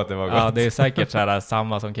man tror att det var gott. Ja, det är säkert så här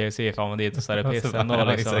samma som KFC, får man dit och så är det piss ändå liksom,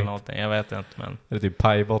 exakt. någonting. Jag vet inte, men... Det är typ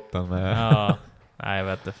pajbotten med... Ja, nej jag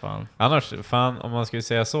vet inte fan. Annars, fan, om man skulle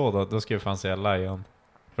säga så då skulle jag fan säga Lion.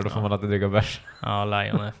 För då får man alltid dricka bärs. Ja,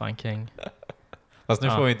 Lion är fan king. Fast nu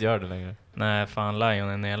får vi inte göra det längre. Nej, fan, Lion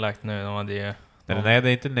är nedlagt nu. De hade ju... Nej, det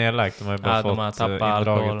är inte nedlagt. De har ju bara fått de har tappat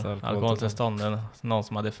indraget alkoholtillstånd. Någon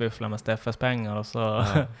som hade fifflat med Steffes pengar och så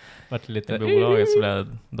vart det lite i bolaget så blev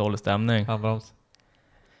det dålig stämning. Handbroms.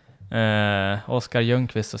 Oskar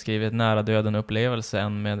Ljungqvist har skrivit nära döden upplevelse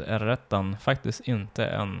än med R1. Faktiskt inte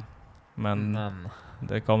än. Men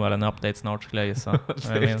det kommer en update snart skulle jag gissa.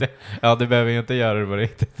 Ja, det behöver ju inte göra det på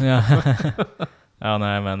riktigt. Ja,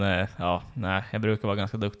 nej, men nej, jag brukar vara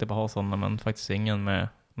ganska duktig på att ha sådana, men faktiskt ingen med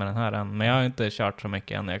den här än. Men jag har inte kört så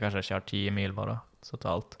mycket än. Jag kanske har kört 10 mil bara, så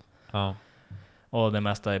totalt. Ja. Och det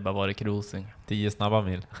mesta är bara varit cruising. 10 snabba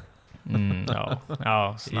mil.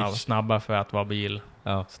 Ja, snabba för att vara bil.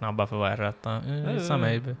 Ja. Snabba för att vara rätta.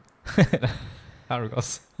 Maybe.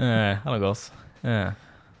 Hallogos.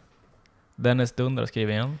 Dennis Dunder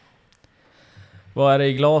skriver igen. Vad är det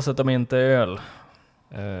i glaset om inte öl?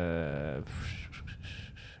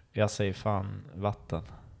 Jag säger fan vatten.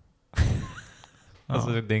 Alltså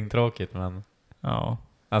det är dingtråkigt, men... Ja.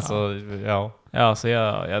 Alltså, ja. Ja, så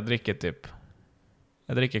jag dricker typ...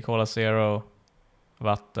 Jag dricker Cola Zero,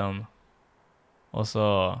 vatten och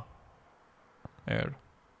så öl.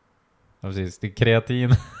 Ja, precis. Det är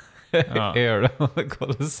kreatin, öl och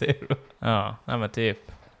Cola Zero. Ja, nej men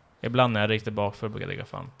typ. Ibland när jag är riktigt bakfull brukar jag dricka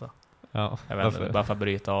Fanta. Ja. Jag vet inte, bara för att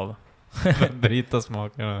bryta av. Bryta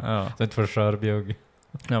smakerna. Ja. Så inte för körbjugg.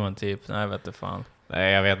 Ja men typ, nej vet du fan.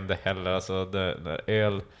 Nej, jag vet inte heller. Alltså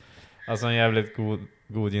öl, alltså en jävligt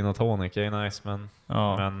god gin och tonic är nice, men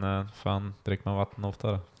fan, dricker man vatten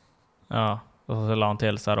oftare. Ja, och så la han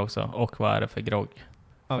till så här också. Och vad är det för grogg?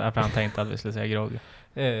 Därför han tänkte att vi skulle säga grogg.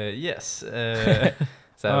 Yes.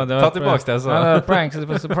 Så Ja, ta tillbaka det så. Ja, det var prank, det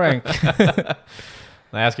var prank.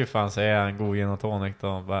 Nej, jag skulle fan säga en god gin och tonic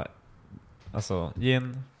då. Alltså,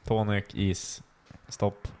 gin, tonic, is,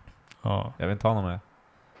 stopp. Ja. Jag vill inte ha någon mer.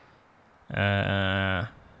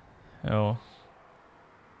 Jo.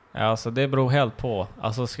 Ja, alltså det beror helt på.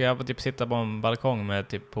 Alltså ska jag typ sitta på en balkong med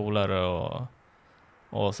typ polare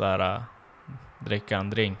och så här dricka en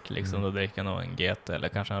drink liksom, då dricker jag nog en GT eller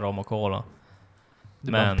kanske en rom och cola.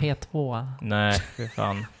 Men P2. nej, för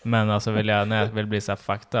fan. Men alltså när jag vill bli så här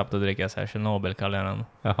fucked up, då dricker jag så här Chernobyl kallar jag den.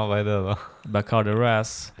 Jaha, vad är det då? Bacardi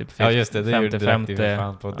Ras typ 50-50. Ja just det, det är ju direkt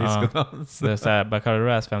fan på diskodans. Det är så här Bacardi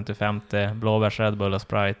Ras 50-50, blåbärs Red Bull och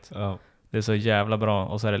Sprite. Ja. Det är så jävla bra.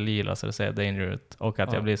 Och så är det lila så det ser danger ut. Och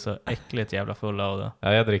att jag blir så äckligt jävla full av det.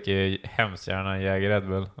 Ja, jag dricker ju hemskt gärna en Jäger Red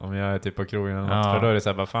Bull om jag är typ på krogen eller något. För då är det så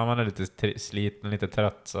här, bara, fan man är lite sliten, lite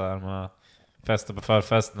trött så här. Man festar på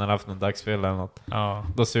förfesten eller haft någon dagsfylla eller något. Ja.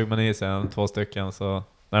 Då suger man i sig 2 stycken så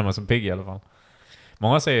då är man som pigg i alla fall.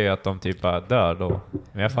 Många säger ju att de typ dör då.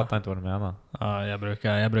 Men jag fattar inte vad du menar. Ja,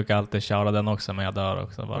 jag brukar alltid köra den också, men jag dör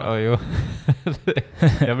också bara. Ja, jo.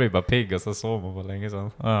 Jag blir bara pigg och så sov man på länge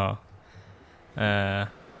sedan. Ja.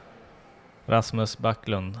 Rasmus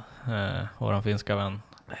Backlund, våran finska vän.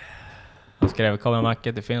 Han skrev kommer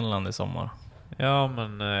Macke till Finland i sommar. Ja,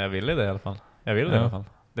 men jag ville det i alla fall. Jag ville det i alla fall.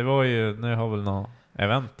 Det var ju, nu har väl något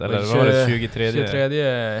event, eller var det 23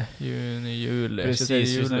 juli.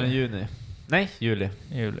 Precis, 23 juni. Nej, juli.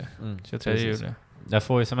 23 juli. Jag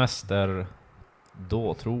får ju semester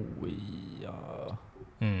då, tror jag.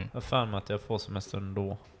 Jag för mig att jag får semester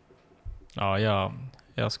då. Ja,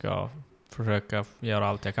 jag ska försöka göra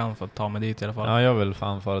allt jag kan för att ta mig dit i alla fall. Ja, jag vill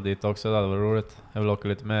fan fara dit också, det hade varit roligt. Jag vill åka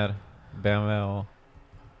lite mer BMW och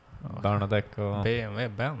Bernadette och... BMW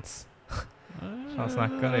Benz. Han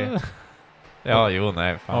snackar i. Ja, jo,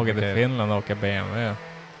 nej. Fan, åka till Finland och åka BMW.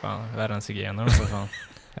 Fan, värre än zigenare för fan.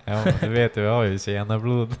 Ja, du vet ju, vi har ju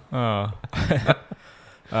zigenarblod. Ja.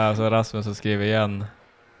 Alltså Rasmus har skrivit igen.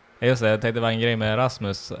 Just det, jag tänkte det var en grej med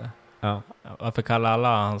Rasmus. Ja. Varför kallar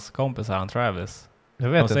alla hans kompisar han Travis? Jag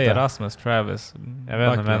vet inte. De säger Rasmus, Travis. Jag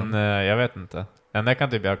vet inte, men jag vet inte. Den kan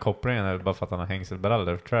typ göra kopplingen eller bara för att han har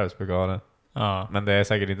hängselbrallor. Travis brukar ha det. Ja. Men det är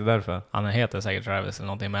säkert inte därför. Han heter säkert Travis eller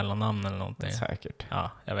någonting mellannamn eller någonting. Säkert.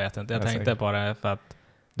 Ja, jag vet inte. Jag tänkte på det för att...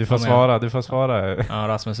 Du får svara. Ja,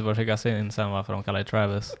 Rasmus får skicka in sen varför de kallar det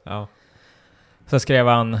Travis. Ja. Så skrev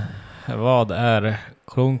han, vad är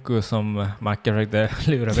klunku som Macke försökte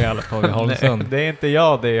lura mig alla på i Holmsund? Det är inte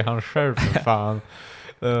jag, det är han själv för fan.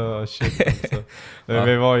 Shit alltså. Ja.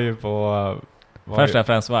 Vi var ju på... Först och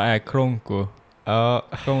främst, vad är klunku? Ja.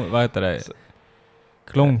 Vad heter det?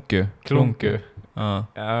 Klunku. Ja.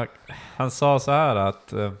 Han sa så här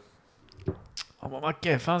att...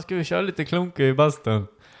 Macke, fan ska vi köra lite klunku i bastun?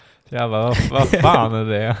 Så jag bara, vad fan är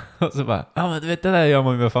det? Och så bara, ja men du vet det där gör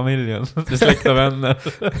man med familjen. Det är släkt och vänner.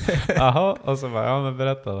 Jaha, och så bara, ja men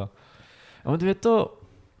berätta då. Ja men du vet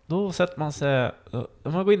då sätter man sig,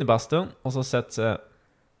 man går in i bastun och så sätter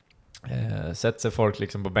sig folk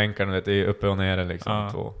liksom på bänkarna, vet du, uppe och nere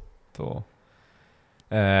liksom. Två.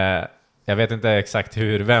 Jag vet inte exakt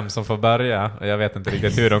vem som får börja. Jag vet inte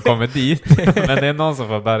riktigt hur de kommer dit. Men det är någon som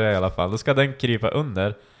får börja i alla fall. Då ska den krypa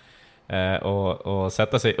under och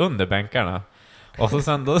sätta sig under bänkarna. Och så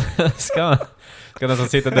sen då ska den som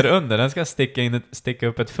sitter där under, den ska sticka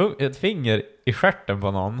upp ett finger i stjärten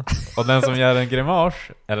på någon. Och den som gör en grimas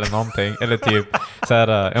eller någonting, eller typ så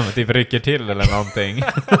här, typ rycker till eller någonting.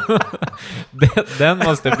 Den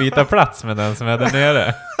måste byta plats med den som är där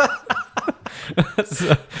nere.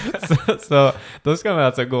 Så då ska man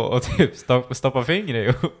alltså gå och typ stoppa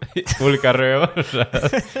fingret i olika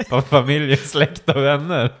rövar på familj, släkt och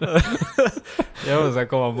vänner. Jag vill så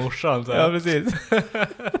komma morsan så här. Ja, precis.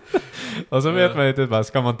 Och så vet man ju typ bara,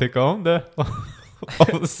 ska man tycka om det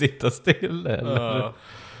och sitta still eller?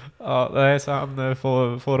 Ja, nej, så han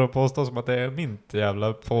får att påstå som att det är mint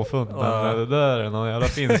jävla påfund. Men det där är någon jävla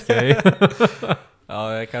finsk grej.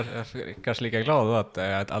 Ja, jag kanske lika glad då att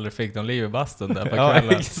jag aldrig fick någon liv i bastun där på ja,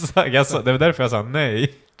 kvällen. Exakt. Det var därför jag sa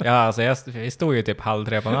nej. Ja, alltså jag stod ju typ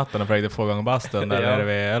 2:30 på natten och försökte få igång bastun där nere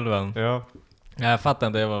vid älven. Ja. Jag fattar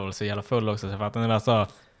inte, jag var väl så jävla full också, så jag fattar inte. Alltså,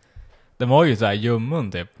 den var ju så här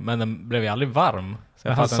ljummen typ, men den blev ju aldrig varm.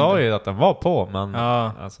 Så han sa ju att den var på, men...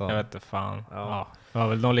 Ja, alltså, jag vet inte fan. Ja. Det var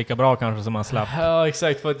väl nog lika bra kanske som man slapp. Ja,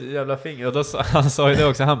 exakt, på ett jävla finger. Och då han sa ju det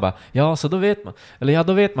också, han bara, ja, så då vet man. Eller ja,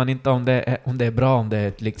 då vet man inte om det är bra om det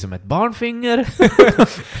är liksom ett barnfinger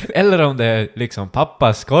eller om det är liksom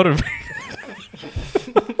pappas korv.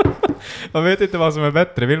 Man vet inte vad som är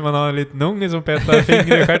bättre. Vill man ha en liten unge som petar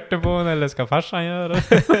fingret i stjärten på en, eller ska farsan göra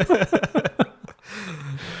det?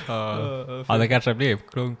 Ja, det kanske blir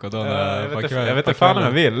klunk och då jag vet inte fan om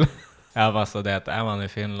jag vill. Ja, alltså det är man i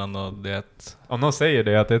Finland och det... Om någon säger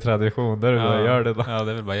det, att det är tradition, då är det bara gör det då. Ja,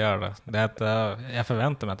 det vill bara göra det. Jag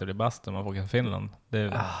förväntar mig att det blir bastu om man får åka till Finland.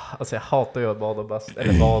 Alltså jag hatar ju att bada bastu.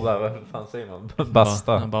 Eller bada, vad fan säger man?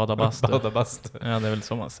 Basta. Bada bastu. Bada bastu. Ja, det är väl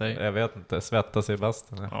så man säger. Jag vet inte, svettas i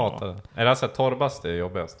bastun. Jag hatar det. Eller alltså torrbastu är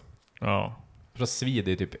jobbigast. Ja. För då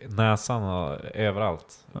svider ju typ näsan och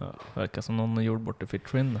överallt. Ja, verkar som någon gjorde bort i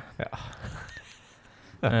Fittrin. Ja.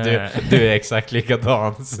 Du är exakt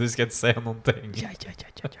likadan, så du ska inte säga någonting.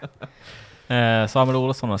 Samuel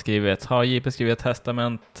Olsson har skrivit, har JP skrivit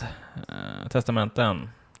testamenten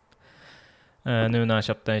nu när jag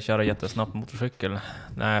köpte en köra jättesnabbt motorcykel?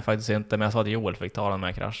 Nej, faktiskt inte, men jag sa att Joel fick ta den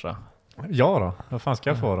med krascha. Ja då, vad fan ska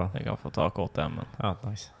jag få då? Jag kan få ta KTM. Ja,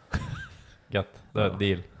 nice. Gött, det är ett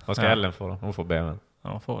deal. Vad ska Ellen få då? Hon får BMW. Ja,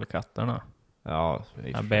 hon får väl katterna. Ja,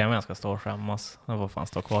 BMW ska stå och skämmas. Den får fan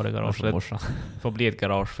stå kvar i garaget. Det får bli ett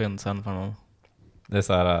garagefynd sen för någon. Det är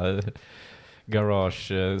så här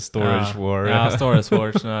garage storage war. Ja, storage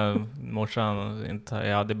war. Morsan inte,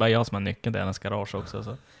 ja, det är bara jag som har nyckeln till hennes garage också.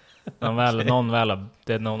 Så. Det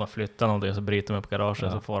är någon har flyttat någonting så bryter de upp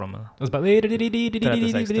garaget så får de en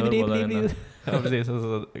 36 turbo där inne. Ja, precis.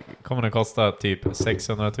 Så kommer den kosta typ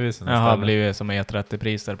 600 000. Jag har blivit som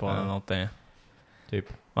E30-priser på den någonting. Typ.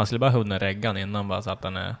 Man skulle bara hudna reggan innan bara så att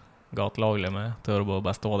den är gatlaglig med turbo och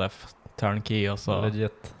bara stå där turnkey och så.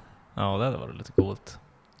 Legit. Ja, det var lite coolt.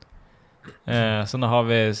 Så nu har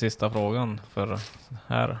vi sista frågan för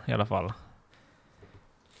här i alla fall.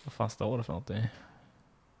 Vad fan står det för någonting?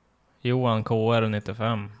 Johan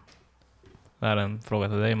KR95. Det här är en fråga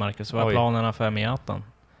till dig, Marcus. Vad är planerna för Miatan?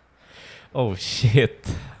 Oh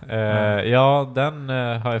shit. Ja, den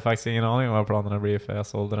har jag faktiskt ingen aning om vad planerna blir, för jag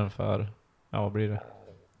sålde den för, ja, vad blir det?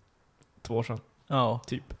 2 år sedan. Ja.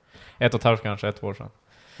 Typ. 1,5 kanske, 1 år sedan.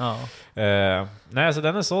 Ja. Nej, så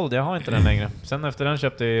den är såld. Jag har inte den längre. Sen efter den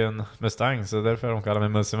köpte jag en Mustang, så därför de kallar mig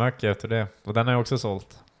Mussemacke efter det. Och den är också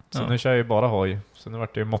sålt. Så nu kör jag ju bara hoj. Så nu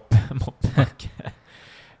vart det ju moppemacke.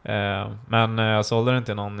 Men jag sålde den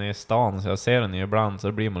till någon i stan, så jag ser den ju ibland, så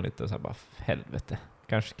det blir man lite så här bara, helvete.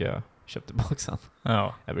 Kanske ska jag köpa tillbaka den.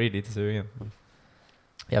 Ja. Jag blir lite sugen.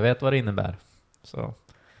 Jag vet vad det innebär. Så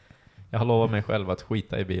jag har lovat mig själv att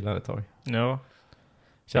skita i bilar ett tag. Ja.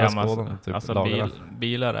 Typ alltså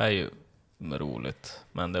bilar är ju roligt,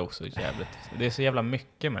 men det är också jävligt. Det är så jävla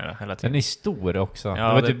mycket med det hela tiden. Den är stor också. Ja,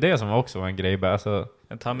 det var typ det som också var en grej. Alltså,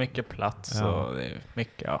 den tar mycket plats och det är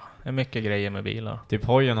mycket, det är mycket grejer med bilar. Typ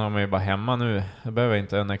hojen har man ju bara hemma nu. Jag behöver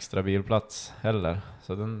inte en extra bilplats heller.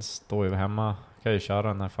 Så den står ju hemma. Kan ju köra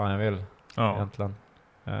den när fan jag vill. Ja. Egentligen.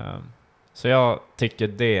 Så jag tycker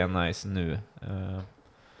det är nice nu.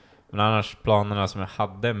 Men annars planerna som jag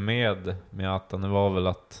hade med Miatan, det var väl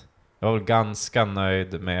att jag var väl ganska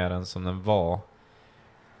nöjd med den som den var.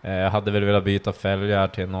 Jag hade väl velat byta fälgar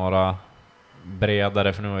till några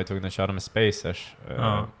bredare, för nu var jag tvungen att köra med spacers.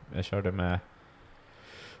 Jag körde med,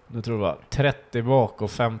 nu tror jag var 30 bak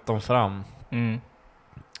och 15 fram.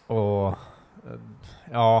 Och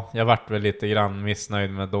ja, jag vart väl lite grann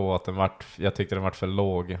missnöjd med då att jag tyckte den vart för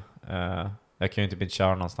låg. Jag kan ju inte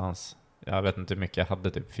köra någonstans. Jag vet inte hur mycket jag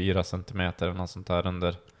hade, typ 4 centimeter eller något sånt där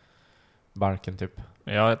under barken typ.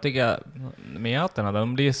 Ja, jag tycker Miaterna,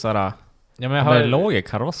 de blir sådär, ja, men de är låg i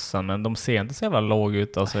karossen, men de ser inte så jävla låg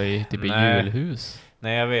ut alltså i typ i julhus.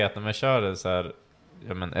 Nej, jag vet, när jag körde så här,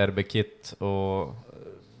 ja men RB-kit och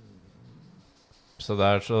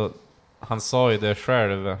sådär, så han sa ju det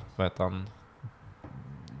själv, vad heter han?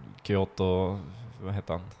 Kyoto, vad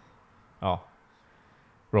heter han? Ja.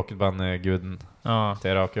 Rocket Bunny-guden. Ja.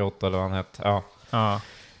 TRA-Kyoto eller vad han hette. Ja.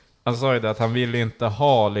 Han sa ju det att han vill inte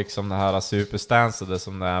ha liksom det här superstansade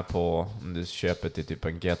som det är på om du köper till typ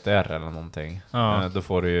en GTR eller någonting. Ja. Då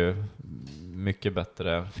får du ju mycket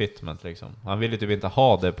bättre fitment liksom. Han vill ju typ inte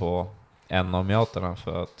ha det på en av Miaterna,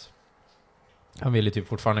 för att han vill ju typ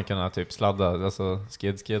fortfarande kunna typ sladda, alltså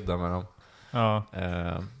skidda med dem. Ja.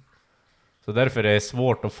 Så därför är det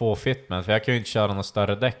svårt att få fitment, för jag kan ju inte köra någon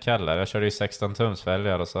större däck heller. Jag körde ju 16 tums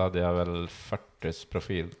fälgar och så hade jag väl 40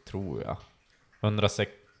 profil, tror jag.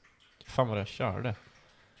 106, fan vad jag körde.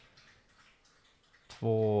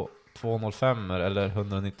 205 eller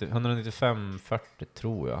 195 40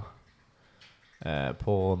 tror jag.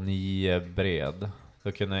 På 9 bred.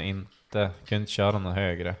 Då kunde jag inte köra någon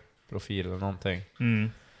högre profil eller någonting.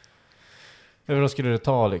 För då skulle det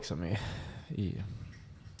ta liksom i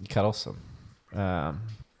karossen.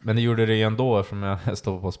 Men det gjorde det ändå eftersom jag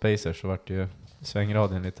stod på Spacer, så vart ju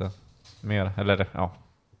svängradien lite mer, eller ja,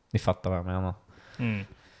 ni fattar vad jag menar.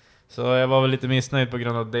 Så jag var väl lite missnöjd på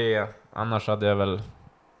grund av det. Annars hade jag väl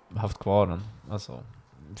haft kvar den. Alltså,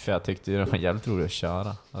 för jag tyckte det var jävligt roligt att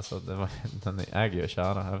köra. Alltså, den äger ju att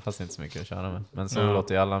köra, fast inte så mycket att köra med. Men så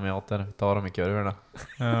låter ju alla Miater ta dem i kurvorna.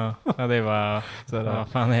 Ja, det var vad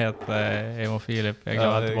fan heter Emo Filip. Jag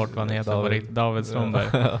glömde alltid bort vad han heter på riktigt. David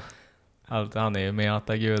Strömberg. Allt, han är ju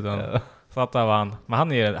Miata-guden. Så att han. Men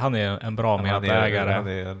han är en bra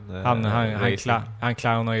Miata-ägare. Han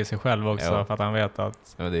clownar ju sig själv också för att han vet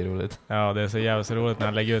att det är roligt. Ja, det är så jävligt roligt när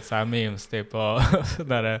han lägger ut så här memes typ och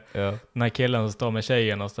där den här killen som står med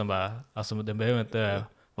tjejen och så bara, alltså den behöver inte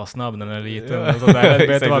vara snabb när den är liten och så där.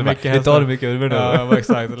 Det tar mycket över nu. Ja,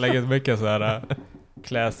 exakt. Lägger ut mycket så här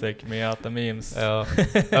classic Miata memes. Ja,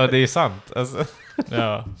 det är sant. Alltså.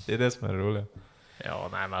 Ja, det är det som är roligt. Ja,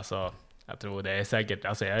 nej men alltså jag tror det är säkert,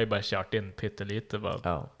 alltså jag har ju bara kört in pyttelite bara.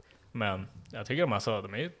 Ja. Men jag tycker de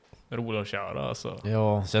är roliga att köra alltså.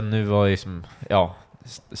 Ja, sen nu var det som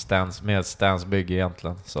stansbygge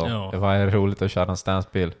egentligen. Så det var roligt att köra en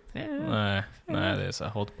stansbil. Nej, det är så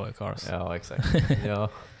hotboy cars. Ja, exakt. Ja.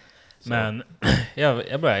 Men jag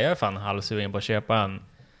är fan halvsugen på att köpa en.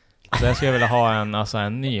 Så jag skulle vilja ha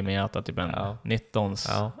en ny Miata, typ en 19s.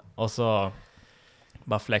 Ja. Och så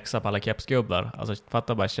bara flexa på alla kepsgubbar. Alltså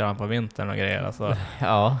fatta bara köra på vintern och grejer. Alltså.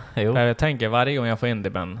 Ja, jo. Jag tänker varje gång jag får in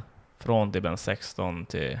typ från typ en 16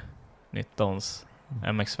 till 19s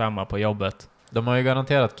MX5 på jobbet. De har ju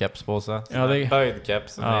garanterat keps på sig. Ja, det är böjd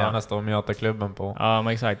keps som gärna står Miata-klubben på. Ja,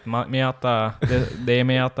 men exakt. Miata, det är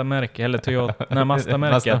Miata-märke, eller Toyota, nej,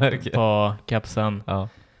 Mazda-märket på kepsen. Ja.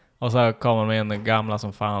 Och så kommer de in gamla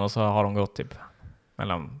som fan och så har de gått typ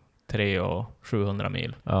mellan 300 och 700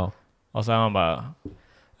 mil. Ja. Och så är man bara,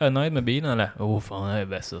 är jag nöjd med bilen eller? Fan, det är det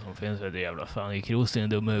bästa som finns. Det är jävla fan, i krossen är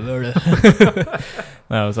dum över det.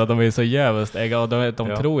 Nej, så att de är så jävligt ägga. Och de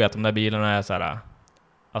tror ju att de där bilarna är så här,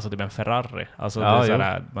 alltså typ en Ferrari. Alltså det är så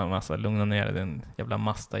här, man måste lugna ner det. Det är en jävla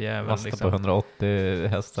Mazda-jävel. Mazda liksom. På 180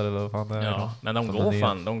 hästar eller vad fan det är. Ja, men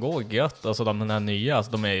de går gött. Alltså de här nya,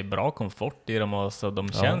 alltså de är bra komfort i dem. Och så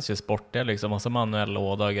de känns ju sportiga liksom. Och så manuell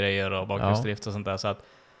låda och grejer och bakhjulsdrift och sånt där. Så att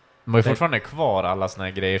man är fortfarande kvar alla såna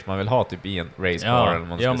här grejer som man vill ha typ i en racecar.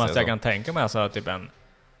 Ja, men jag kan tänka mig alltså typ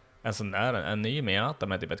en sån där, en ny Miata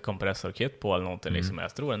med typ ett kompressorkit på eller någonting liksom.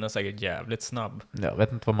 Jag tror den är säkert jävligt snabb. Jag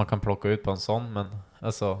vet inte vad man kan plocka ut på en sån, men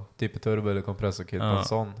alltså typ turbo eller kompressorkit på en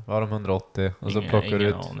sån. Var de 180 och så plockar du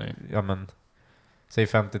ut ja men säg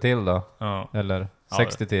 50 till då. Ja. Eller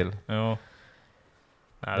 60 till. Ja.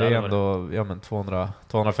 Nej, det är ändå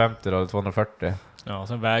 250 då, eller 240. Ja, och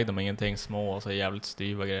sen vägde de ingenting små och så jävligt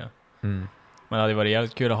styva grejer. Men det hade varit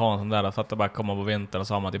jävligt kul att ha en sån där, för att bara komma på vintern och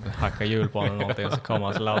så har man typ hacka hjul på den eller någonting och så kommer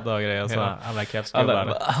man sladda och grejer och så alla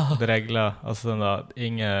kepsgubbar dregla och sen då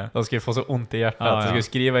de ska ju få så ont i hjärtat. De ska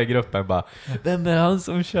skriva i gruppen bara, vem är han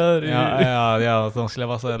som kör? Ja, de skulle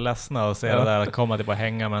vara så ledsna och se det där att komma typ och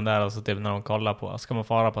hänga med den där och så typ när de kollar på, ska man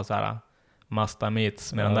fara på så här Mazda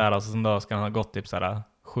Meets med den där och så sen då ska han ha gått typ så här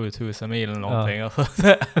 7000 mil eller någonting. Ja.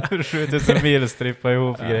 7000 mil strippa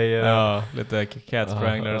ihop grejer. Ja, lite cat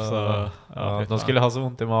spranglers. De skulle ha så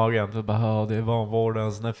ont i magen. Så bara, det var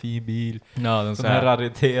vårdens sån här fin bil. Ja, den sån här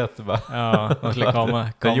raritet. Bara. Ja, de skulle komma.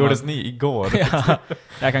 Den gjordes ny igår. Ja,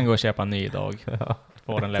 jag kan gå och köpa en ny idag.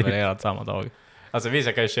 Få den levererad samma dag. Alltså visst,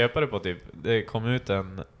 jag kan ju köpa det på typ, det kom ut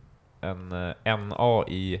en NA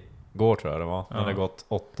i går tror jag det var. Den har gått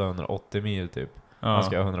 880 mil typ. Man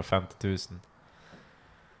ska ha 150 000.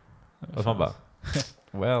 Och så man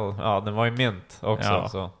bara, den var ju mint också.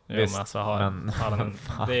 Så. Visst,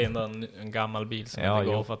 det är ändå en gammal bil som inte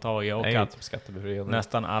går att få tag i. Och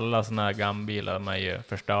nästan alla såna här gamla bilar är ju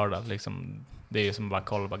förstörda. Liksom, det är ju som bara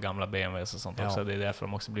kolla på gamla BMWs och sånt också. Det är därför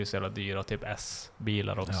de också blir så jävla dyra. Och typ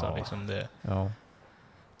S-bilar också. Liksom det.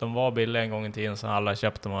 De var billiga en gång i tiden så alla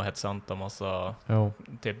köpte dem och hetsant dem och så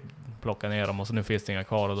typ plockade ner dem. Och så nu finns det inga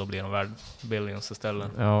kvar och då blir de värd billions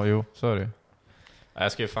istället. Ja, jo, så är det.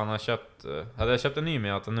 Jag skulle fan ha köpt... Hade jag köpt en ny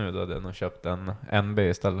Miata nu då hade jag nog köpt en NB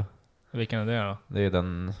istället. Vilken är det då? Det är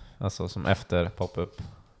den alltså, som efter pop-up.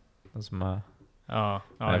 Den som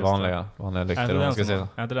är vanliga lyktor.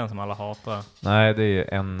 Är inte den som alla hatar? Nej, det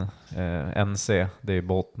är en NC. Det är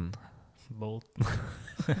Bolton.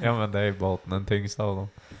 Ja, men det är Bolton, den tyngsta av dem.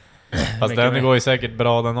 Fast den går ju säkert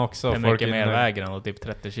bra den också. Det är mycket mer väger än typ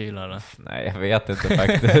 30 kilo eller? Nej, jag vet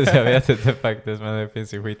inte faktiskt. Men det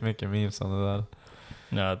finns ju skitmycket memes om det där.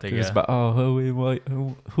 Ja, jag Det är tycker så bara,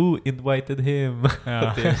 who invited him?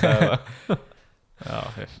 Ja. Typ så här, va? Ja,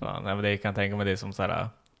 för fan. Nej, men det kan jag tänka mig, det är som såhär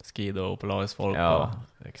skido och polarisfolk. Ja,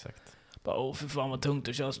 exakt. Bara, för fan vad tungt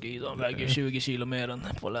att köra skido. Han väger 20 kilo mer än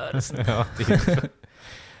Polaris. Ja, typ.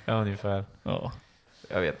 Ja, ungefär. Ja.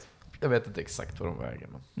 Jag vet inte exakt vad de väger,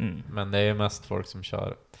 Mm. men det är mest folk som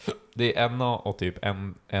kör. Det är NA och typ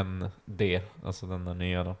ND, alltså den där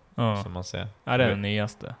nya då, Ja. som man ser. Ja, det är den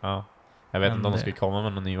nyaste. Ja. Jag vet inte om de ND. ska komma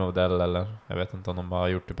med någon ny modell, eller jag vet inte om de bara har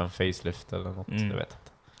gjort typ en facelift eller något. Mm. Jag vet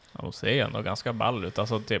inte. Ja, de ser ändå ganska ball ut.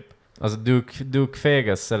 Alltså typ. Alltså Duke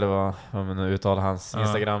Vegas, eller vad man nu uttalar hans Ja.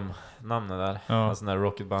 Instagram-namnet där. Ja. Alltså den där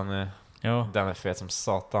Rocket Bunny. Ja. Den är fet som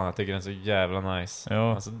satan. Jag tycker den är så jävla nice.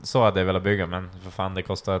 Ja. Alltså, så hade jag velat bygga, men för fan, det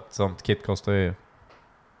kostar, ett sånt kit kostar ju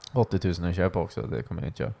 80 000 att köpa också. Det kommer jag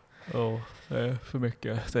inte göra. Det är för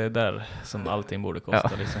mycket. Det är där som allting borde kosta.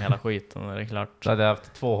 Ja. Liksom hela skiten när det är klart. Så hade jag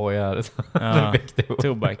haft 2 hojar. Ja.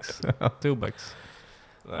 Two-backs.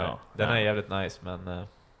 Ja. Den är jävligt nice, men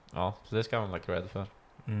ja, så det ska man ha cred för.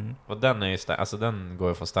 Mm. Och den är ju alltså den går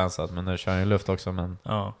ju för stansad, men den kör ju luft också, men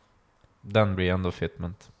Ja. den blir ändå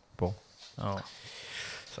fitment på. Ja.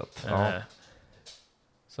 Så att, ja.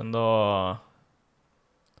 Sen då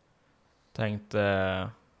tänkte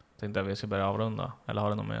att vi ska börja avrunda. Eller har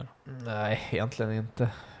du något mer? Nej, egentligen inte.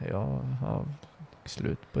 Jag har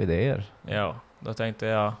slut på idéer. Ja, då tänkte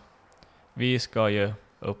jag, vi ska ju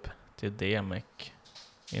upp till DMEC.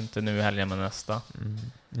 Inte nu i helgen, men nästa.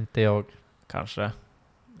 Inte jag. Kanske.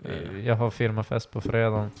 Jag har firmafest på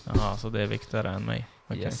fredagen. Jaha, så det är viktigare än mig.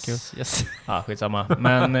 Okej, Yes, kul. yes. Ja, skitsamma.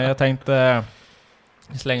 Men jag tänkte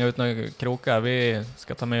slänga ut några krokar. Vi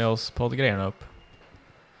ska ta med oss poddgrejerna upp.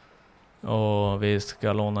 Och vi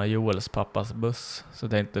ska låna Joels pappas buss. Så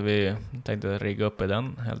vi tänkte rigga upp i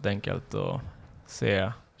den helt enkelt och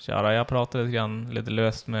köra. Jag pratade lite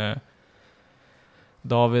löst med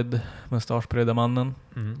David, mustaschprydda mannen,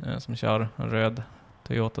 som kör en röd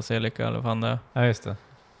Toyota Celica eller vad fan det är. Ja, just det.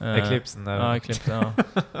 Eclipsen där. Ja, Eclipsen, ja.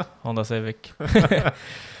 Honda Civic.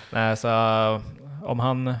 Nej, så om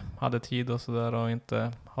han hade tid och sådär och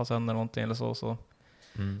inte ha sönder någonting eller så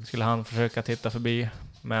skulle han försöka titta förbi.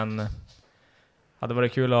 Men hade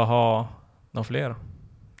varit kul att ha några fler.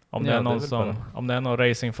 Om det är någon om det är någon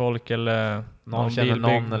racingfolk eller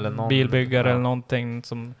någon bilbyggare eller någonting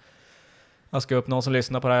som jag ska upp, någon som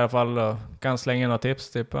lyssnar på det här i alla fall och kan slänga några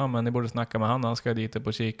tips typ, ja men ni borde snacka med han ska dit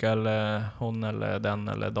på kika, eller hon eller den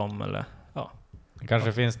eller dem, eller ja. Det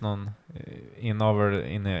kanske finns någon inavel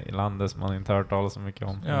inne i landet som man inte hört talas så mycket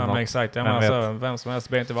om. Ja, men exakt. Ja, men alltså, vem som helst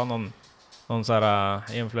behöver inte vara någon så här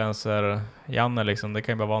influencer Janne liksom. Det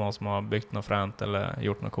kan ju bara vara någon som har byggt något fränt eller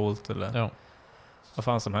gjort något coolt eller vad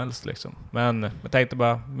fan som helst liksom. Men jag tänkte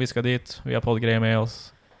bara, vi ska dit, vi har poddgrejer med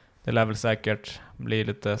oss. Det lär väl säkert bli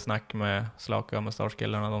lite snack med Slaka och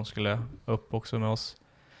mustaschkillarna. De skulle upp också med oss.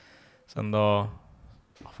 Sen då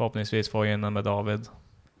förhoppningsvis få in en med David.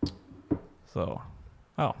 Så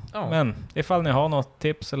ja. Men ifall ni har något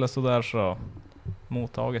tips eller sådär så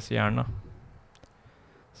mottages gärna.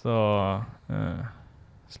 Så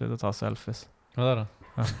sluta ta selfies. Vad då?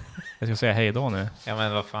 Ja. Jag ska säga hej då nu. Ja,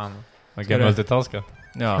 men vad fan. Man kan multitaska.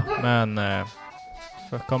 Ja, men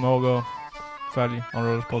kom ihåg att följ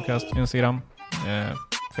Onroaders podcast, Instagram,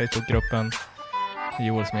 Facebookgruppen.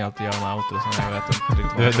 Joel som alltid gör en outro, så jag vet inte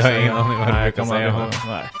riktigt Du har ingen aning vad du brukar säga.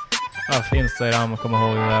 Nej. Ja, Instagram, kom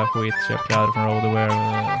ihåg det där skit, köp kläder från Roadwear.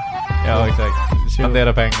 Ja, exakt.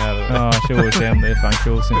 Spendera pengar. Ja, tjoer sen, det är fan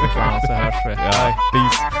cruising för fan, så hörs vi. Ja,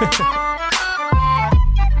 peace.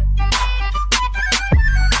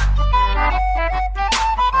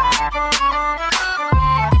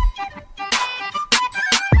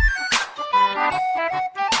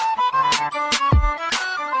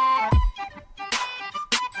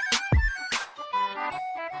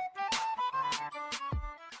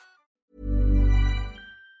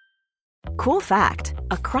 Cool fact,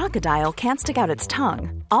 a crocodile can't stick out its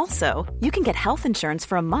tongue. Also, you can get health insurance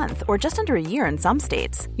for a month or just under a year in some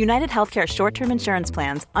states. United Healthcare short-term insurance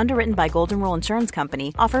plans, underwritten by Golden Rule Insurance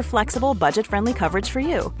Company, offer flexible, budget-friendly coverage for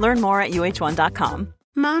you. Learn more at uh1.com.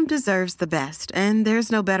 Mom deserves the best, and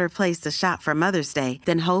there's no better place to shop for Mother's Day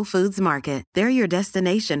than Whole Foods Market. They're your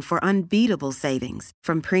destination for unbeatable savings,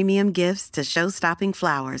 from premium gifts to show-stopping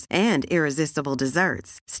flowers and irresistible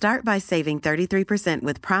desserts. Start by saving 33%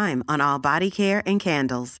 with Prime on all body care and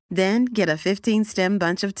candles. Then get a 15-stem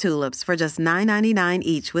bunch of tulips for just $9.99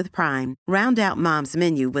 each with Prime. Round out Mom's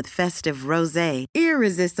menu with festive rosé,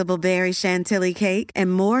 irresistible berry chantilly cake,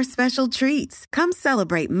 and more special treats. Come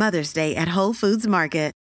celebrate Mother's Day at Whole Foods Market.